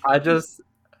anyway? I just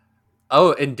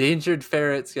Oh, endangered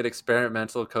ferrets get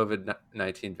experimental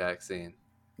COVID-19 vaccine.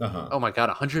 Uh-huh. Oh my god,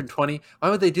 120? Why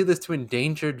would they do this to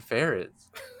endangered ferrets?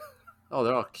 Oh,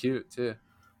 they're all cute too.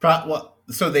 Well,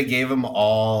 so they gave them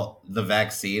all the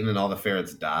vaccine, and all the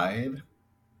ferrets died.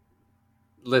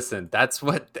 Listen, that's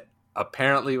what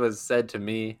apparently was said to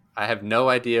me. I have no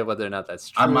idea whether or not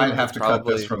that's I true. might have It's to cut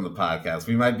this probably. from the podcast.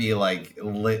 We might be like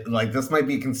this might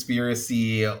be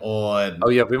conspiracy on Oh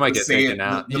yeah, we the might get same. taken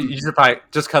out. You should probably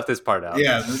just cut this part out.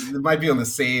 Yeah, it might be on the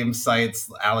same sites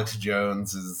Alex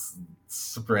Jones is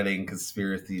spreading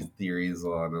conspiracy theories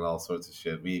on and all sorts of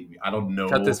shit. I don't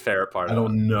Cut know. this ferret part I out.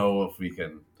 don't know if we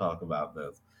can talk about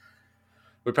this.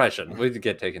 We probably shouldn't. We'd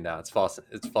get taken down. It's false.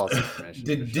 It's false information.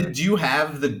 Did you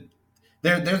have the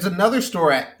there's another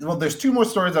story. Well, there's two more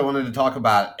stories I wanted to talk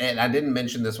about, and I didn't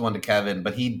mention this one to Kevin,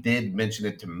 but he did mention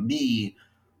it to me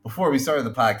before we started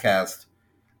the podcast.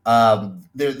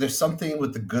 There's something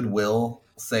with the Goodwill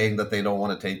saying that they don't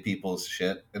want to take people's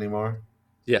shit anymore.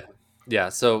 Yeah.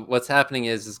 So what's happening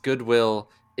is Goodwill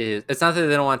is. It's not that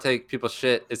they don't want to take people's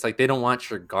shit. It's like they don't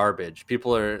want your garbage.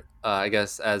 People are, I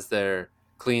guess, as they're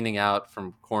cleaning out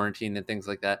from quarantine and things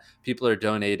like that, people are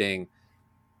donating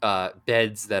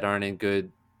beds that aren't in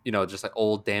good, just like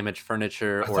old damaged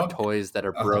furniture or toys that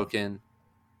are broken,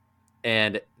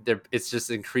 and it's just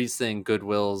increasing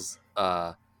Goodwill's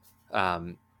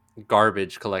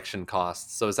garbage collection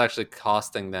costs. So it's actually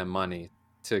costing them money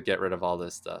to get rid of all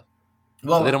this stuff.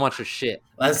 Well, so they don't want your shit.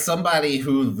 As somebody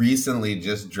who recently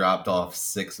just dropped off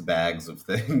 6 bags of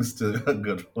things to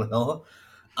Goodwill,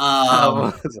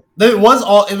 it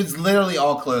was literally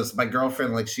all closed. My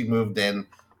girlfriend, like, she moved in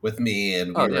with me,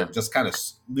 and we were just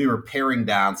we were paring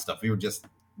down stuff. We were just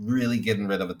really getting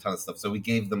rid of a ton of stuff. So we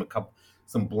gave them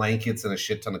some blankets and a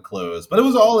shit ton of clothes, but it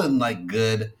was all in like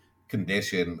good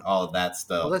condition, all of that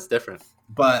stuff. Well, that's different.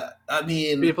 But I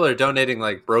mean, people are donating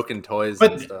like broken toys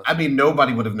and stuff. I mean,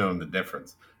 nobody would have known the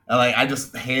difference. Like, I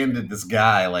just handed this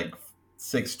guy like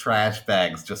 6 trash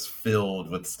bags just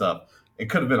filled with stuff. It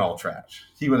could have been all trash.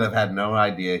 He would have had no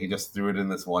idea. He just threw it in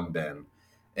this one bin.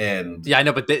 And yeah, I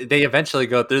know, but they eventually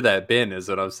go through that bin, is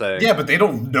what I'm saying. Yeah, but they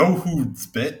don't know who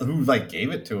like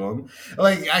gave it to him.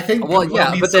 Like, I think, well,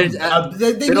 yeah, but they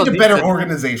need a better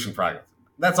organization project.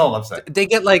 That's all I'm saying. They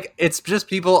get like, it's just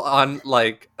people on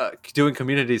like doing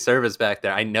community service back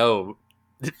there. I know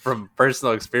from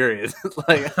personal experience,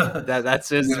 like that's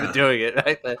just doing it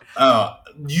right there.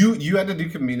 You had to do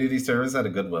community service at a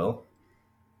Goodwill?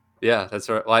 Yeah, that's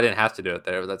right. Well, I didn't have to do it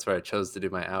there, but that's where I chose to do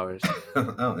my hours.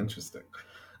 Oh, interesting.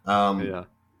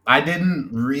 I didn't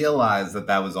realize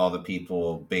that was all the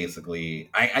people.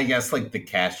 Basically, I guess like the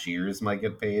cashiers might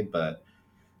get paid, but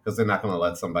because they're not going to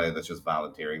let somebody that's just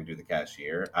volunteering do the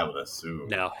cashier, I would assume.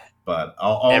 No, but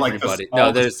all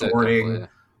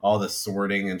the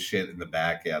sorting and shit in the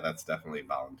back, yeah, that's definitely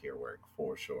volunteer work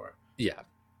for sure. Yeah,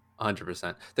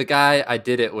 100%. The guy I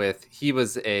did it with, he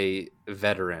was a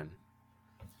veteran.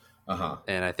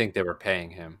 And I think they were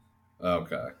paying him.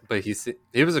 Okay, but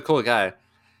he was a cool guy.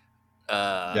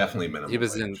 Definitely minimum. He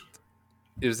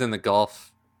was in the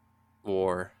Gulf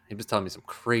War. He was telling me some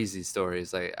crazy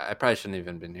stories. Like, I probably shouldn't have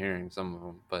even been hearing some of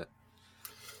them, but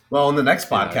well, in the next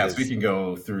podcast we can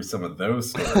go through some of those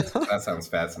stories. That sounds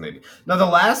fascinating. Now, the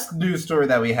last news story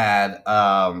that we had,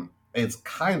 it's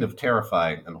kind of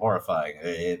terrifying and horrifying.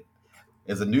 It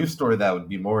is a news story that would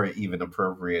be more even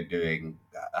appropriate during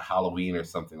a Halloween or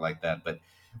something like that. But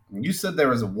you said there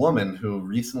was a woman who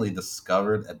recently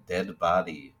discovered a dead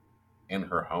body in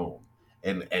her home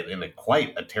in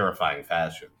quite a terrifying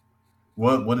fashion.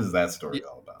 What is that story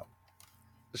all about?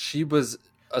 She was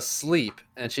asleep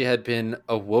and she had been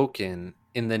awoken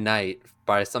in the night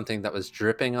by something that was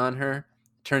dripping on her.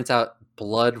 Turns out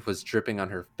blood was dripping on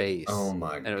her face. Oh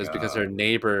my God. And it was because her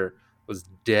neighbor was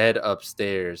dead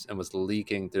upstairs and was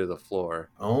leaking through the floor.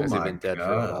 Oh my he'd been dead God.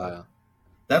 for a while.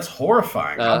 That's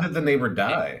horrifying. How did the neighbor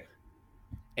die?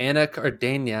 Anna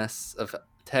Cardenas of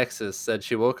Texas said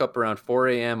she woke up around 4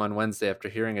 a.m. on Wednesday after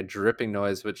hearing a dripping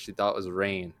noise, which she thought was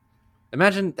rain.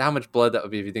 Imagine how much blood that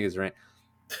would be if you think it's rain.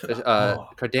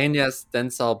 Cardenas then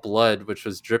saw blood, which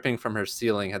was dripping from her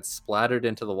ceiling, had splattered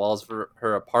into the walls of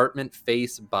her apartment,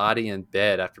 face, body, and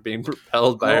bed after being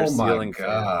repelled by her ceiling fan.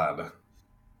 Oh my God.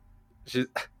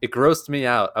 It grossed me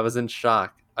out. I was in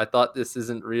shock. I thought, this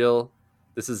isn't real.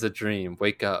 This is a dream.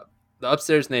 Wake up. The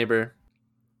upstairs neighbor,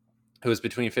 who was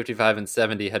between 55 and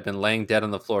 70, had been laying dead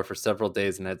on the floor for several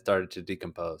days and had started to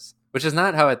decompose, which is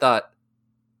not how I thought,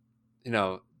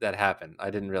 that happened.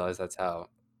 I didn't realize that's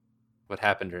what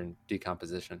happened during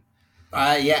decomposition.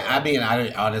 Yeah,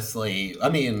 I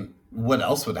mean, what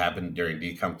else would happen during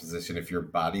decomposition? If your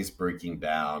body's breaking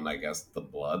down, I guess the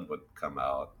blood would come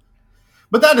out.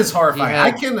 But that is horrifying.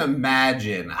 I can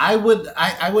imagine. I would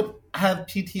have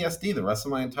PTSD the rest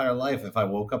of my entire life if I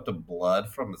woke up to blood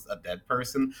from a dead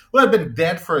person who had been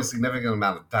dead for a significant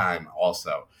amount of time,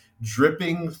 also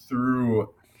dripping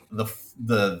through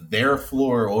their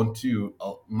floor onto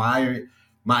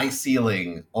my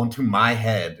ceiling, onto my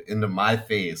head, into my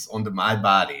face, onto my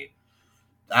body.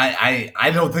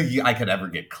 I don't think I could ever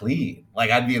get clean. Like,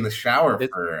 I'd be in the shower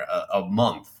for a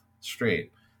month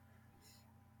straight.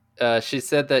 She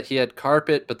said that he had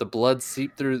carpet, but the blood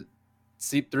seeped through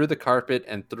the carpet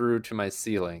and through to my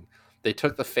ceiling. They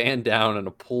took the fan down and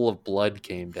a pool of blood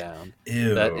came down.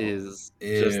 Ew. That is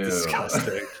just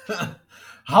disgusting.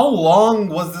 how long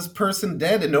was this person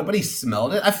dead and nobody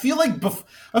smelled it? I feel like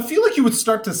you would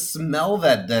start to smell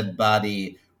that dead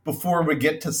body before we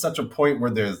get to such a point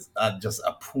where there's just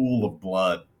a pool of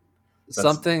blood. That's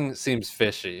Something seems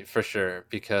fishy for sure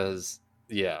because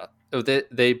yeah,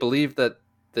 they believe that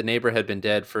the neighbor had been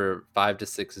dead for 5 to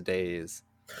 6 days.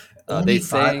 only They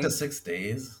 5 to 6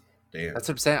 days. Damn. that's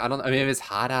what I'm saying. I don't. I mean, if it's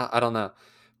hot out, I don't know,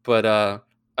 but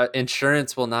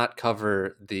insurance will not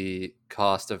cover the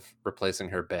cost of replacing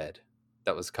her bed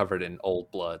that was covered in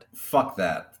old blood. Fuck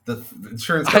that. The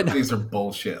insurance I know. companies are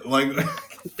bullshit. Like,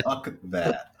 fuck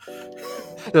that.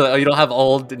 They're like, oh, you don't have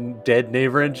old and dead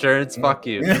neighbor insurance? Fuck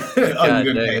you. Oh, you God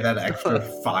didn't dang pay it. that extra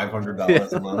 $500 Yeah.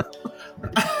 a month.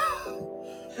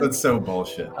 That's so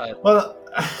bullshit. I- Well,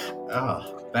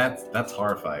 oh, that's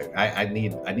horrifying. I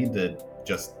need to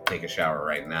just take a shower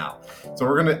right now. So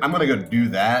I'm gonna go do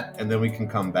that, and then we can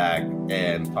come back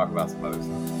and talk about some other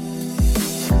stuff.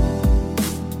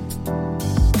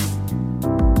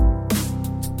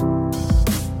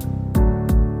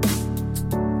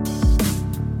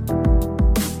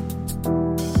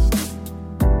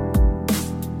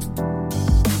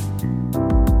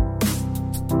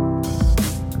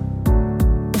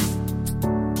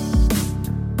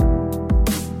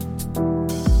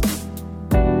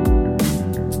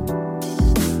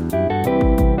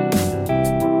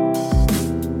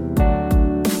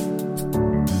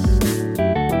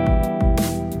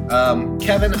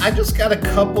 Kevin, I just got a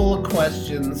couple of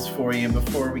questions for you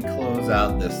before we close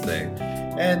out this thing.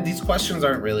 And these questions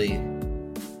aren't really,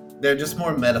 they're just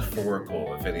more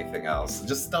metaphorical, if anything else.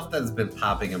 Just stuff that's been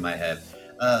popping in my head.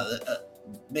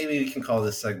 Maybe we can call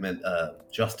this segment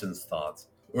Justin's Thoughts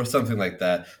or something like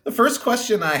that. The first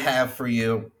question I have for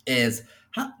you is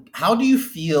how do you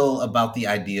feel about the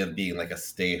idea of being like a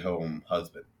stay-home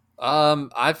husband?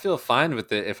 I feel fine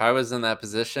with it. If I was in that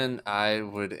position, I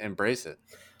would embrace it.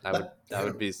 I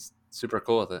would be super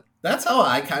cool with it. That's how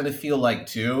I kind of feel like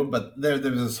too. But there's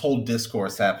this whole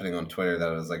discourse happening on Twitter that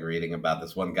I was like reading about.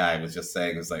 This one guy was just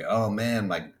saying, "It's like, oh man,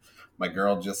 my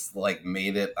girl just like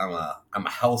made it. I'm a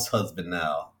house husband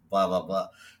now. Blah blah blah."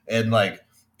 And like,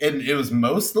 and it was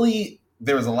mostly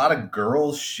there was a lot of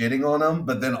girls shitting on him,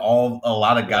 but then a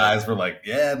lot of guys were like,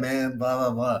 "Yeah, man, blah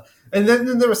blah blah." And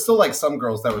then there was still like some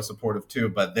girls that were supportive too,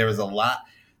 but there was a lot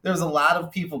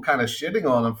of people kind of shitting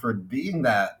on him for being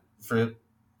that, for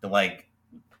like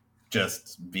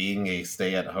just being a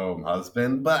stay-at-home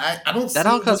husband. But I don't That see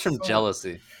all comes what's from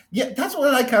jealousy. yeah, that's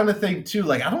what I kind of think too.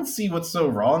 Like, I don't see what's so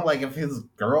wrong. Like, if his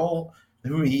girl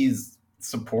who he's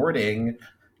supporting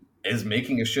is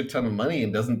making a shit ton of money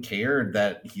and doesn't care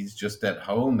that he's just at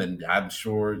home, and I'm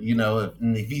sure,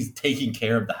 if he's taking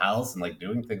care of the house and like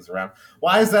doing things around,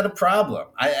 why is that a problem?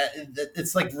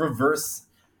 It's like reverse.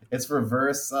 It's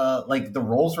reverse. Like the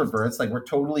roles reverse. Like, we're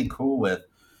totally cool with.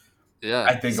 Yeah,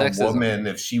 I think sexism. a woman,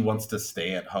 if she wants to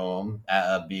stay at home,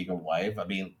 being a wife, I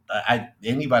mean,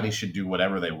 anybody should do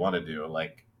whatever they want to do.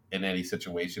 Like, in any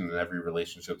situation, and every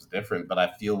relationship's different. But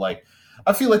I feel like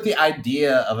the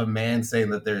idea of a man saying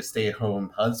that they're a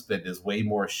stay-at-home husband is way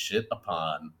more shit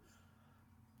upon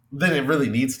than it really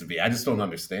needs to be. I just don't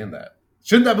understand that.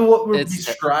 Shouldn't that be what we're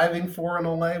striving for in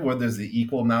a way, where there's the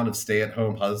equal amount of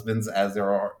stay-at-home husbands as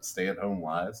there are stay-at-home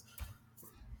wives?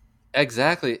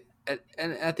 Exactly.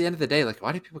 And at the end of the day, like,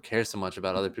 why do people care so much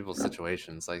about other people's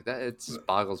situations? Like, that, it just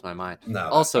boggles my mind. No,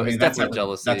 Also, it's that's definitely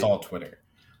jealousy. That's all Twitter.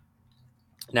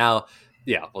 Now,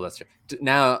 yeah, well, that's true.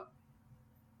 Now,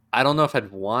 I don't know if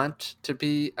I'd want to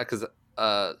be, because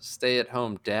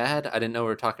stay-at-home dad, I didn't know we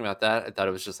were talking about that. I thought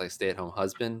it was just like stay-at-home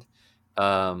husband.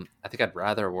 I think I'd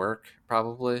rather work,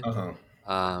 probably.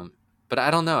 Uh-huh. But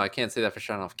I don't know. I can't say that for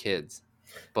sure. I don't have kids.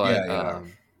 But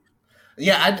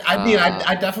yeah,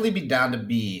 I'd definitely be down to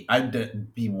be.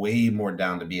 I'd be way more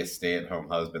down to be a stay-at-home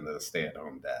husband than a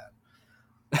stay-at-home dad.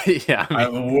 Yeah,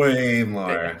 I'm way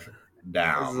more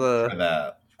down for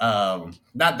that.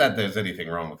 Not that there's anything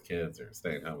wrong with kids or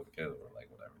staying home with kids or like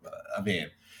whatever. But I mean,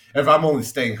 if I'm only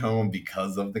staying home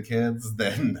because of the kids,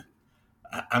 then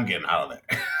I'm getting out of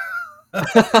there.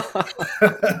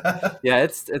 Yeah,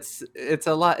 it's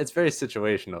a lot. It's very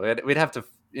situational. We'd have to,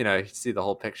 see the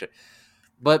whole picture.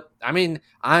 But I mean,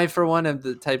 I for one am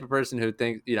the type of person who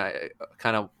thinks,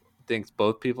 kind of thinks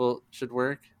both people should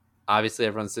work. Obviously,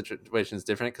 everyone's situation is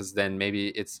different, because then maybe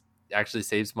it's actually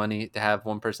saves money to have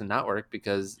one person not work,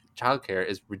 because childcare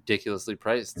is ridiculously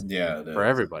priced. For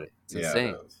everybody. It's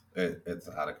insane. It's out of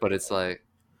control. But it's like,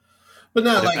 but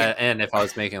no, and if I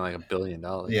was making like $1 billion,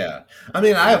 yeah. I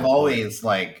mean, I have always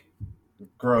like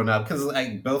grown up, because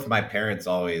like both my parents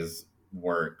always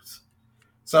worked,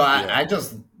 so I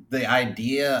just the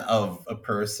idea of a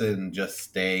person just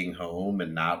staying home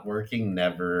and not working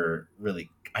never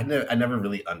really I never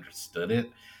really understood it.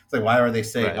 It's like, why are they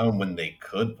staying Right. home when they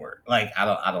could work? Like,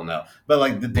 I don't know. But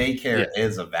like the daycare Yeah.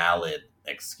 is a valid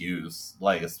excuse,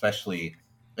 like especially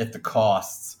if the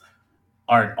costs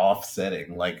aren't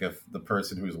offsetting. Like if the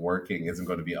person who's working isn't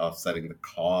going to be offsetting the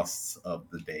costs of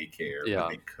the daycare when Yeah.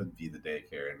 they could be the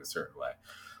daycare in a certain way.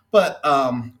 But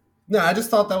no, I just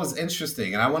thought that was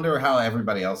interesting, and I wonder how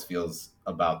everybody else feels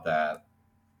about that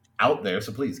out there.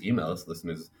 So please email us,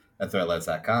 listeners at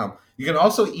threadless.com. You can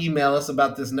also email us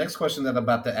about this next question that I'm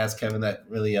about to ask Kevin that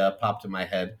really popped in my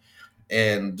head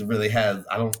and really has,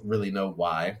 I don't really know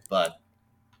why, but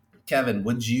Kevin,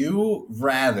 would you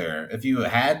rather, if you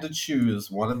had to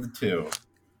choose one of the two,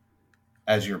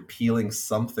 as you're peeling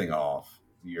something off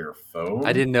your I phone?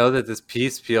 didn't know that this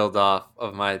piece peeled off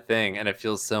of my thing, and it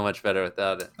feels so much better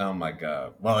without it. Oh my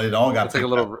god! Well, it all got It's like a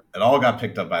picked up. little. It all got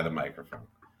picked up by the microphone.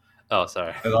 Oh,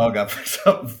 sorry. It all got picked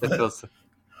up. It feels.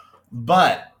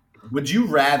 But would you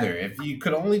rather, if you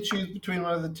could only choose between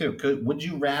one of the two, would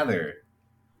you rather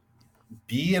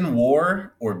be in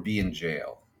war or be in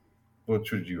jail?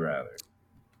 Which would you rather?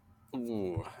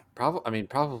 Ooh, probably. I mean,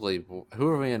 probably. Who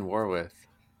are we in war with?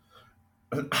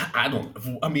 I don't.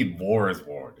 I mean, war is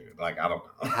war, dude. Like, I don't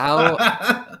know.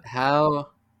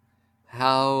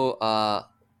 How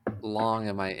long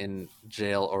am I in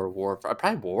jail or war for?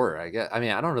 Probably war, I guess. I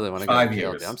mean, I don't really want to go to 5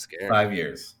 jail. years. Dude. I'm scared. 5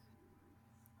 years.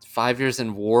 5 years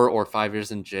in war or 5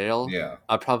 years in jail? Yeah.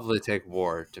 I'd probably take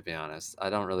war, to be honest. I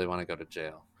don't really want to go to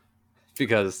jail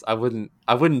because I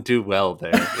wouldn't do well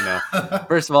there. You know,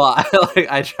 first of all,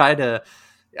 I try to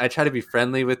be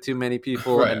friendly with too many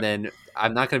people, Right. and then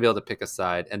I'm not going to be able to pick a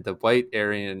side, and the white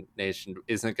Aryan nation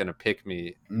isn't going to pick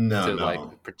me to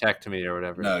like protect me or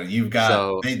whatever. No, you've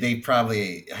got they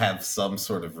probably have some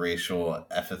sort of racial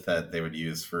epithet they would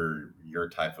use for your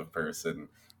type of person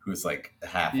who's like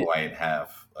half white,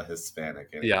 half a Hispanic.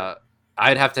 Anyway. Yeah,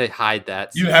 I'd have to hide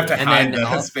that. You'd have to hide the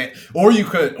Hispanic, or you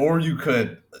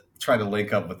could try to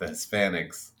link up with the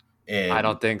Hispanics. And, I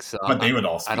don't think so. But they would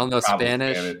all speak. I don't know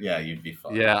Spanish. Yeah, you'd be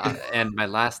fine. Yeah, and my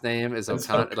last name is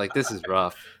O'Connor. Like, this is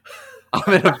rough.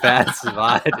 I'm in a bad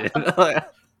spot. Dude.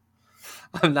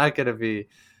 I'm not gonna be.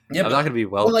 Yeah, I'm not gonna be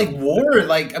welcome. Well, like war.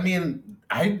 Like, I mean,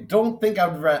 I don't think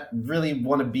I'd really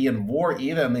want to be in war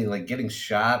either. I mean, like getting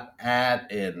shot at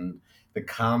and the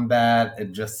combat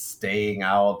and just staying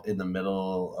out in the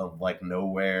middle of like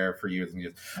nowhere for years and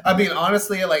years. I mean,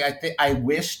 honestly, like I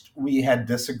wished we had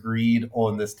disagreed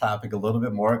on this topic a little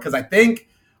bit more, because I think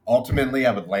ultimately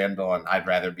I would land on I'd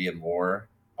rather be in war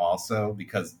also,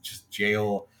 because just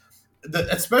jail,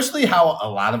 especially how a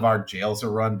lot of our jails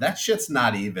are run, that shit's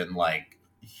not even like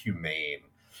humane.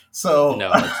 So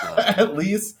no, it's not. At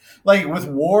least like with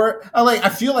war, I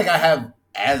feel like I have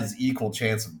as equal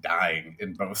chance of dying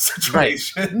in both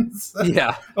situations. Right.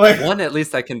 Yeah. Like one, at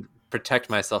least I can protect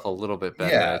myself a little bit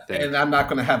better. Yeah, I think. And I'm not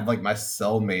gonna have like my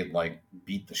cellmate like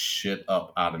beat the shit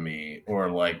up out of me,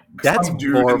 or like that's some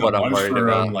dude more in the what I'm worried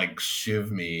about. Like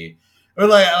shiv me, or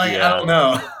like yeah. I don't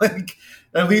know. Like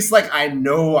at least like I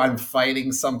know I'm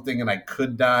fighting something and I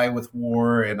could die with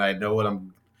war, and I know what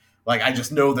I'm like. I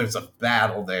just know there's a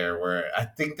battle there where I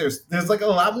think there's like a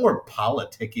lot more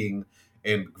politicking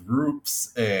and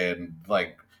groups and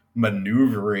like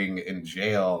maneuvering in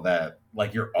jail that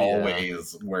like you're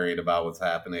always worried about what's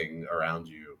happening around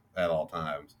you at all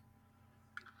times.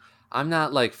 I'm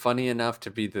not like funny enough to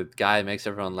be the guy that makes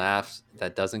everyone laugh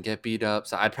that doesn't get beat up.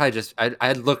 So I'd probably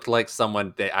I'd look like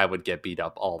someone that I would get beat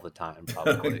up all the time.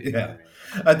 Probably. Yeah.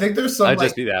 I think there's some. I'd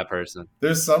just be that person.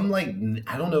 There's some like,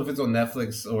 I don't know if it's on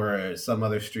Netflix or some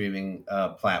other streaming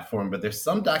platform, but there's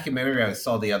some documentary I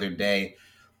saw the other day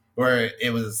where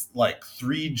it was like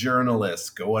 3 journalists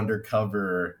go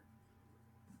undercover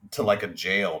to like a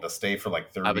jail to stay for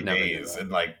like 30 days, and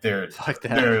like their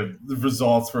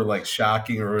results were like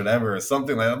shocking or whatever, or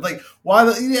something like that. I'm like, why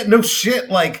no shit,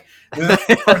 like they're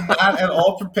not at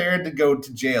all prepared to go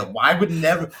to jail. Why would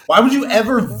you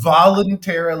ever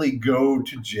voluntarily go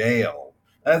to jail?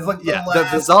 That's like the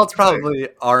results probably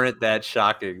aren't that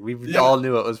shocking. We all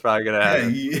knew it was probably gonna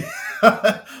happen.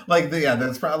 Yeah.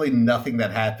 There's probably nothing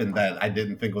that happened that I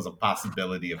didn't think was a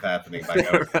possibility of happening by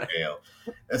going to jail,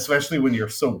 especially when you're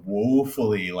so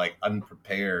woefully like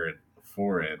unprepared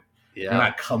for it. Yeah, you're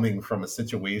not coming from a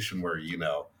situation where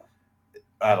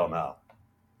I don't know.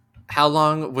 How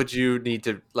long would you need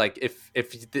to, like,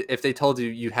 if they told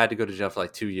you had to go to jail for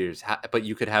like 2 years, but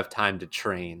you could have time to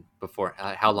train before?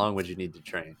 How long would you need to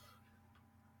train?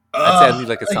 I'd say I'd need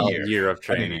like a solid year of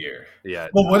training. A year. Yeah.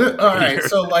 Well, all right.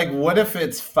 So, like, what if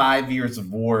it's 5 years of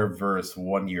war versus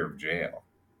 1 year of jail?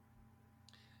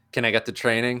 Can I get the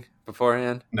training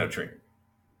beforehand? No training.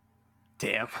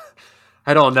 Damn.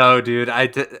 I don't know, dude.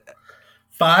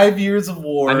 5 years of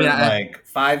war, I mean, like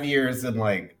 5 years in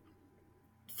like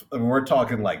we're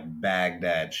talking like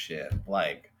Baghdad shit.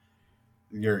 Like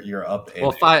you're up in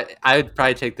well, I'd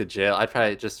probably take the jail. I'd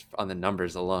probably just on the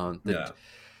numbers alone. Yeah.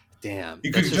 Damn.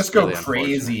 You could just go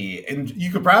crazy, and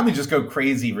you could probably just go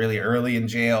crazy really early in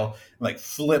jail, like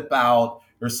flip out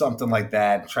or something like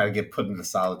that, and try to get put into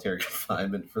solitary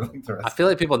confinement for like the rest. I feel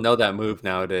like people know that move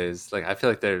nowadays. Like I feel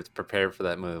like they're prepared for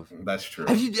that move. That's true.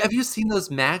 Have you seen those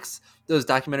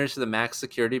documentaries for the max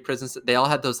security prisons? They all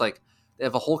had those they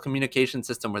have a whole communication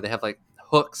system where they have like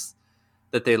hooks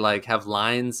that they like have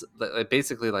lines, like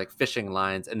basically like fishing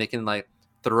lines, and they can like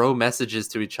throw messages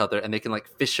to each other, and they can like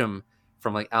fish them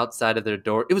from like outside of their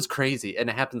door. It was crazy, and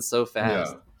it happened so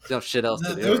fast. Yeah. Shit else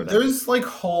to do. There's like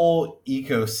whole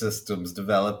ecosystems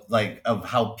developed, like of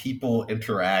how people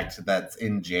interact that's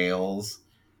in jails.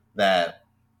 That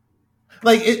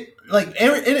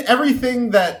everything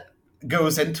that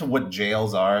goes into what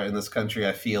jails are in this country,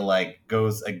 I feel like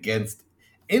goes against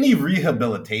any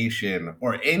rehabilitation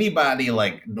or anybody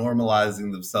like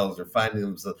normalizing themselves or finding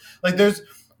themselves. Like there's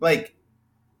like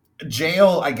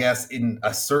jail, I guess, in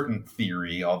a certain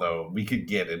theory, although we could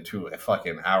get into a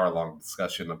fucking hour-long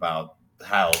discussion about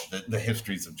how the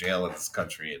histories of jail in this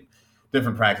country and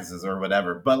different practices or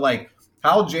whatever, but like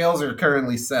how jails are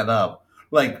currently set up,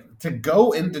 like to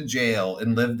go into jail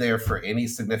and live there for any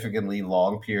significantly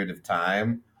long period of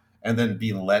time and then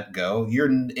be let go, you're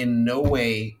in no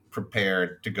way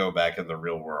prepared to go back in the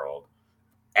real world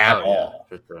at all.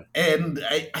 For sure. And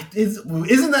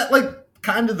isn't that like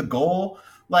kind of the goal?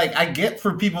 Like I get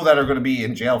for people that are going to be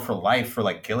in jail for life for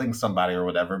like killing somebody or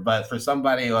whatever, but for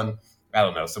somebody on, I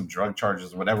don't know, some drug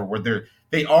charges or whatever, where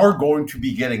they are going to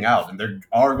be getting out and they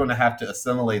are going to have to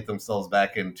assimilate themselves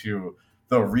back into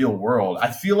the real world. I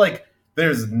feel like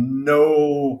there's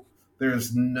no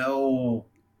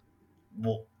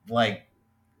like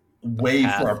way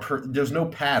for there's no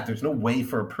path, there's no way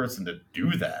for a person to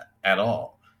do that at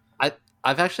all.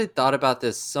 I've actually thought about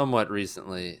this somewhat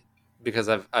recently, because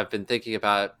I've been thinking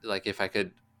about like if I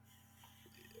could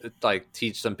like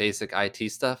teach some basic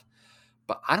IT stuff,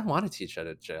 but I don't want to teach out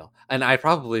of jail, and I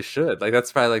probably should. Like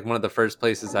that's probably like one of the first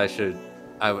places I should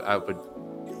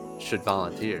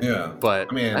volunteer. Yeah,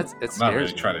 but I mean, it's not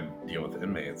really trying to deal with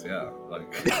inmates. Yeah,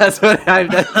 like that's what I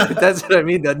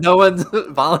mean. That no one's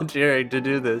volunteering to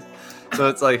do this, so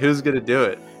it's like who's gonna do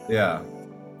it? Yeah.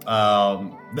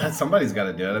 That somebody's got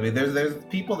to do it. I mean, there's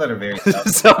people that are very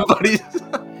there's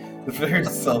very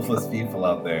selfless people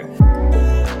out there.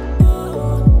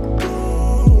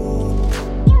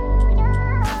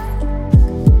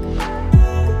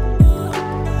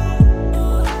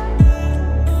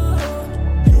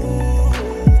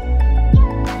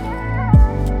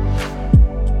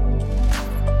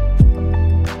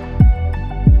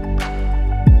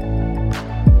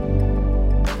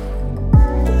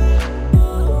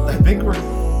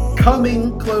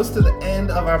 Coming close to the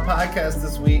end of our podcast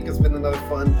this week. It's been another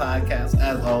fun podcast,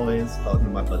 as always. Talking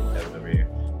to my buddy Kevin over here.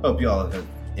 Hope you all have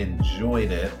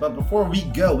enjoyed it. But before we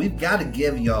go, we've got to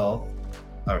give y'all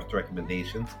our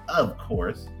recommendations, of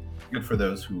course. Good for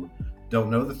those who don't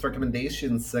know, the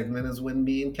recommendations segment is when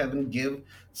me and Kevin give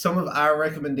some of our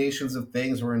recommendations of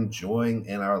things we're enjoying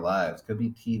in our lives. Could be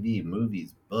TV,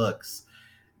 movies, books,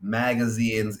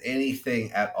 magazines,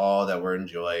 anything at all that we're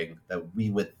enjoying that we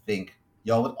would think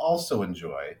y'all would also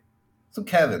enjoy. So,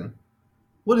 Kevin,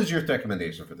 what is your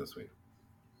recommendation for this week?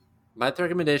 My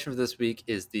recommendation for this week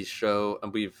is the show,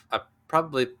 and I've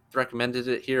probably recommended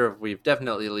it here. We've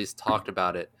definitely at least talked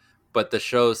about it, but the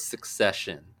show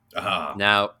Succession. Uh-huh.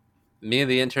 Now, me and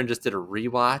the intern just did a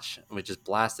rewatch, and we just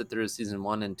blasted through season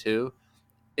 1 and 2.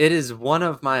 It is one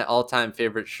of my all-time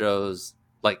favorite shows,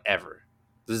 like ever.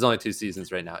 There's only 2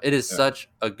 seasons right now. It is such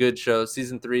a good show.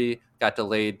 Season 3 got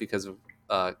delayed because of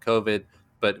COVID,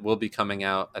 but will be coming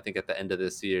out I think at the end of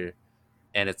this year,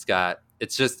 and it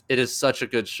is such a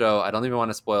good show. I don't even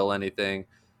want to spoil anything,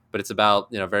 but it's about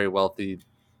very wealthy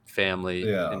family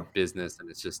and business, and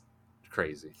it's just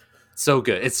crazy. So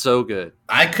good. It's so good.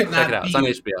 I could not check it out. It's on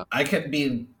HBO.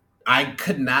 I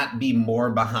could not be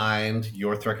more behind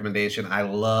your recommendation. I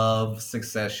love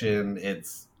Succession.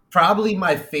 It's probably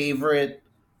my favorite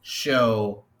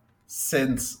show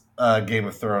since Game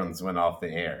of Thrones went off the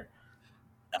air.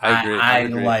 I agree. I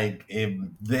like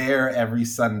am there every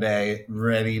Sunday,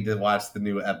 ready to watch the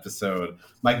new episode.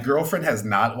 My girlfriend has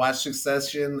not watched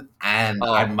Succession, and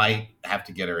I might have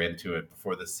to get her into it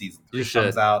before the season 3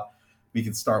 comes out. We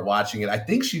can start watching it. I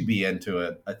think she'd be into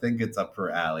it. I think it's up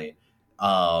her alley.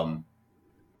 It's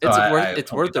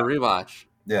worth the rewatch.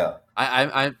 Yeah.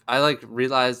 I like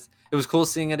realized it was cool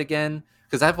seeing it again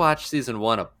because I've watched season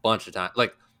 1 a bunch of times.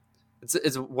 Like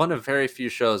it's one of very few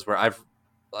shows where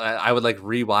I would like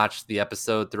rewatch the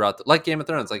episode throughout like Game of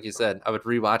Thrones, like you said. I would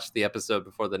rewatch the episode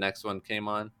before the next one came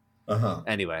on.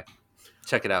 Anyway,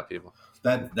 check it out, people.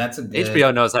 That's a good...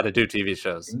 HBO knows how to do TV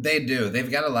shows. They do.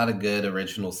 They've got a lot of good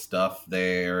original stuff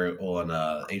there on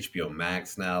HBO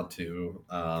Max now too,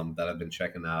 that I've been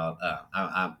checking out.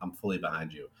 I'm fully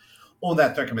behind you on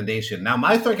that recommendation. Now,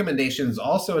 my recommendation is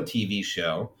also a TV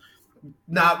show,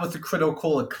 not with the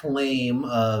critical acclaim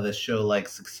of a show like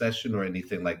Succession or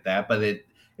anything like that, but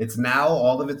it's now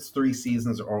all of its 3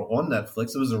 seasons are on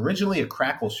Netflix. It was originally a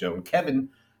Crackle show, and Kevin,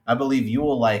 I believe you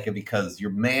will like it because your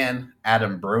man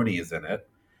Adam Brody is in it,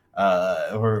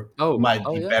 might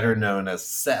be better known as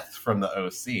Seth from the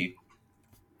OC.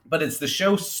 But it's the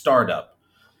show Startup,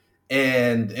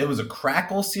 and it was a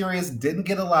Crackle series. Didn't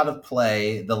get a lot of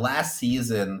play. The last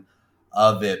season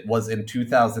of it was in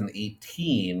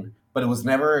 2018, but it was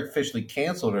never officially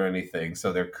canceled or anything.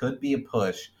 So there could be a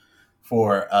push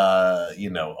for a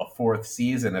 4th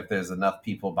season if there's enough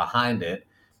people behind it.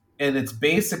 And it's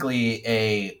basically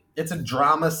it's a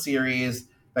drama series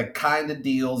that kind of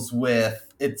deals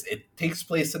with it takes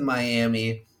place in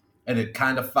Miami, and it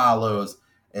kind of follows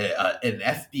an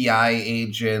FBI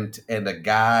agent and a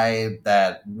guy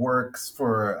that works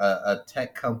for a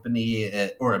tech company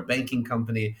or a banking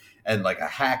company, and like a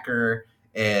hacker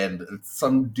and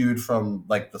some dude from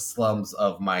like the slums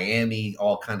of Miami,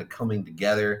 all kind of coming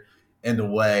together in a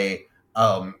way.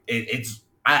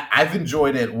 I've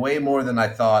enjoyed it way more than I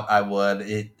thought I would.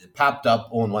 It popped up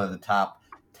on one of the top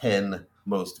 10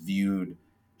 most viewed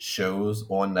shows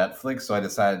on Netflix, so I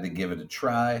decided to give it a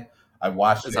try. I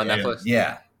watched it. On Netflix?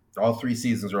 Yeah. All 3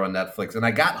 seasons are on Netflix, and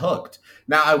I got hooked.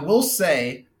 Now, I will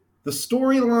say, the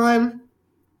storyline,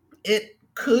 it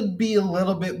could be a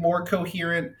little bit more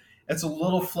coherent. It's a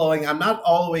little flowing. I'm not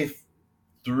all the way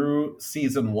through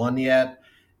season 1 yet,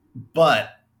 but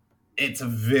it's a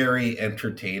very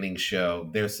entertaining show.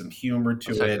 There's some humor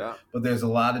to it, but there's a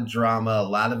lot of drama, a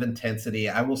lot of intensity.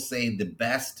 I will say the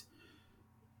best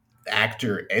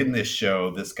actor in this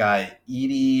show, this guy,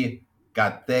 Edie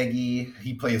Gathegi,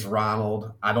 he plays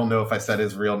Ronald. I don't know if I said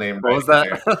his real name right. What was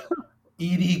that?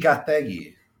 Edie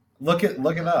Gathegi. Look it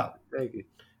up.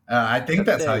 I think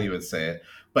that's how you would say it.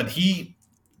 But he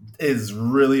is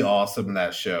really awesome in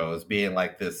that show, as being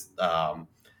like this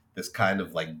kind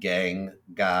of like gang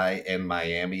guy in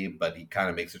Miami, but he kind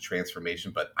of makes a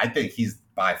transformation. But I think he's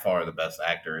by far the best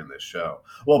actor in this show.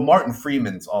 Well, Martin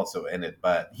Freeman's also in it,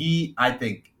 but I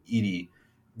think Edie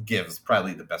gives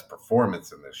probably the best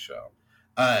performance in this show.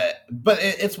 But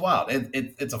it's wild.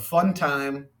 It's a fun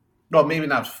time. Well, maybe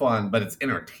not fun, but it's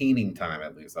entertaining time,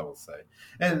 at least I will say.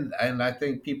 And I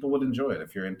think people would enjoy it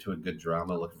if you're into a good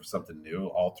drama, looking for something new.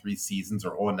 All 3 seasons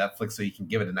are on Netflix, so you can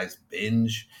give it a nice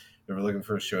binge. If you're looking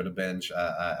for a show to binge,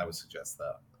 I would suggest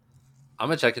that. I'm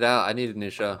gonna check it out. I need a new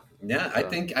show. Yeah, so.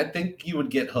 I think you would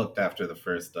get hooked after the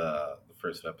first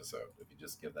episode if you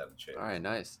just give that a chance. All right,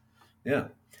 nice. Yeah.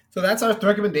 So that's our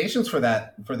recommendations for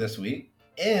this week,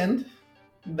 and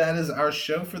that is our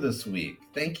show for this week.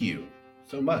 Thank you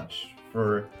so much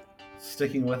for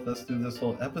sticking with us through this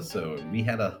whole episode. We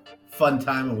had a fun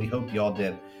time, and we hope you all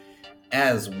did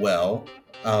as well.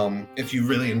 If you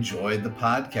really enjoyed the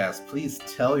podcast, please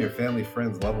tell your family,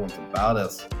 friends, loved ones about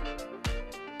us.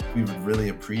 We would really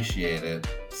appreciate it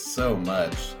so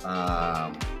much.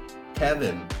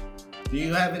 Kevin, do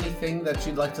you have anything that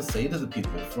you'd like to say to the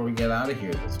people before we get out of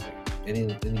here this week?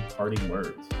 Any parting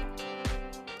words?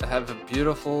 Have a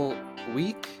beautiful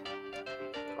week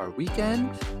or weekend,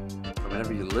 or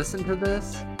whenever you listen to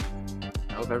this.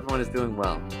 I hope everyone is doing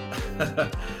well.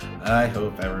 I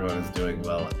hope everyone is doing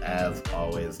well, as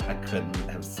always. I couldn't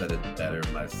have said it better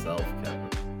myself, Kevin.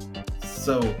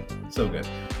 So good.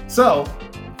 So,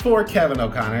 for Kevin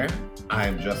O'Connor,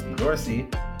 I'm Justin Dorsey,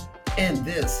 and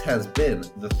this has been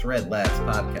the Thread Labs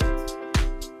Podcast.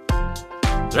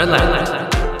 Thread Labs.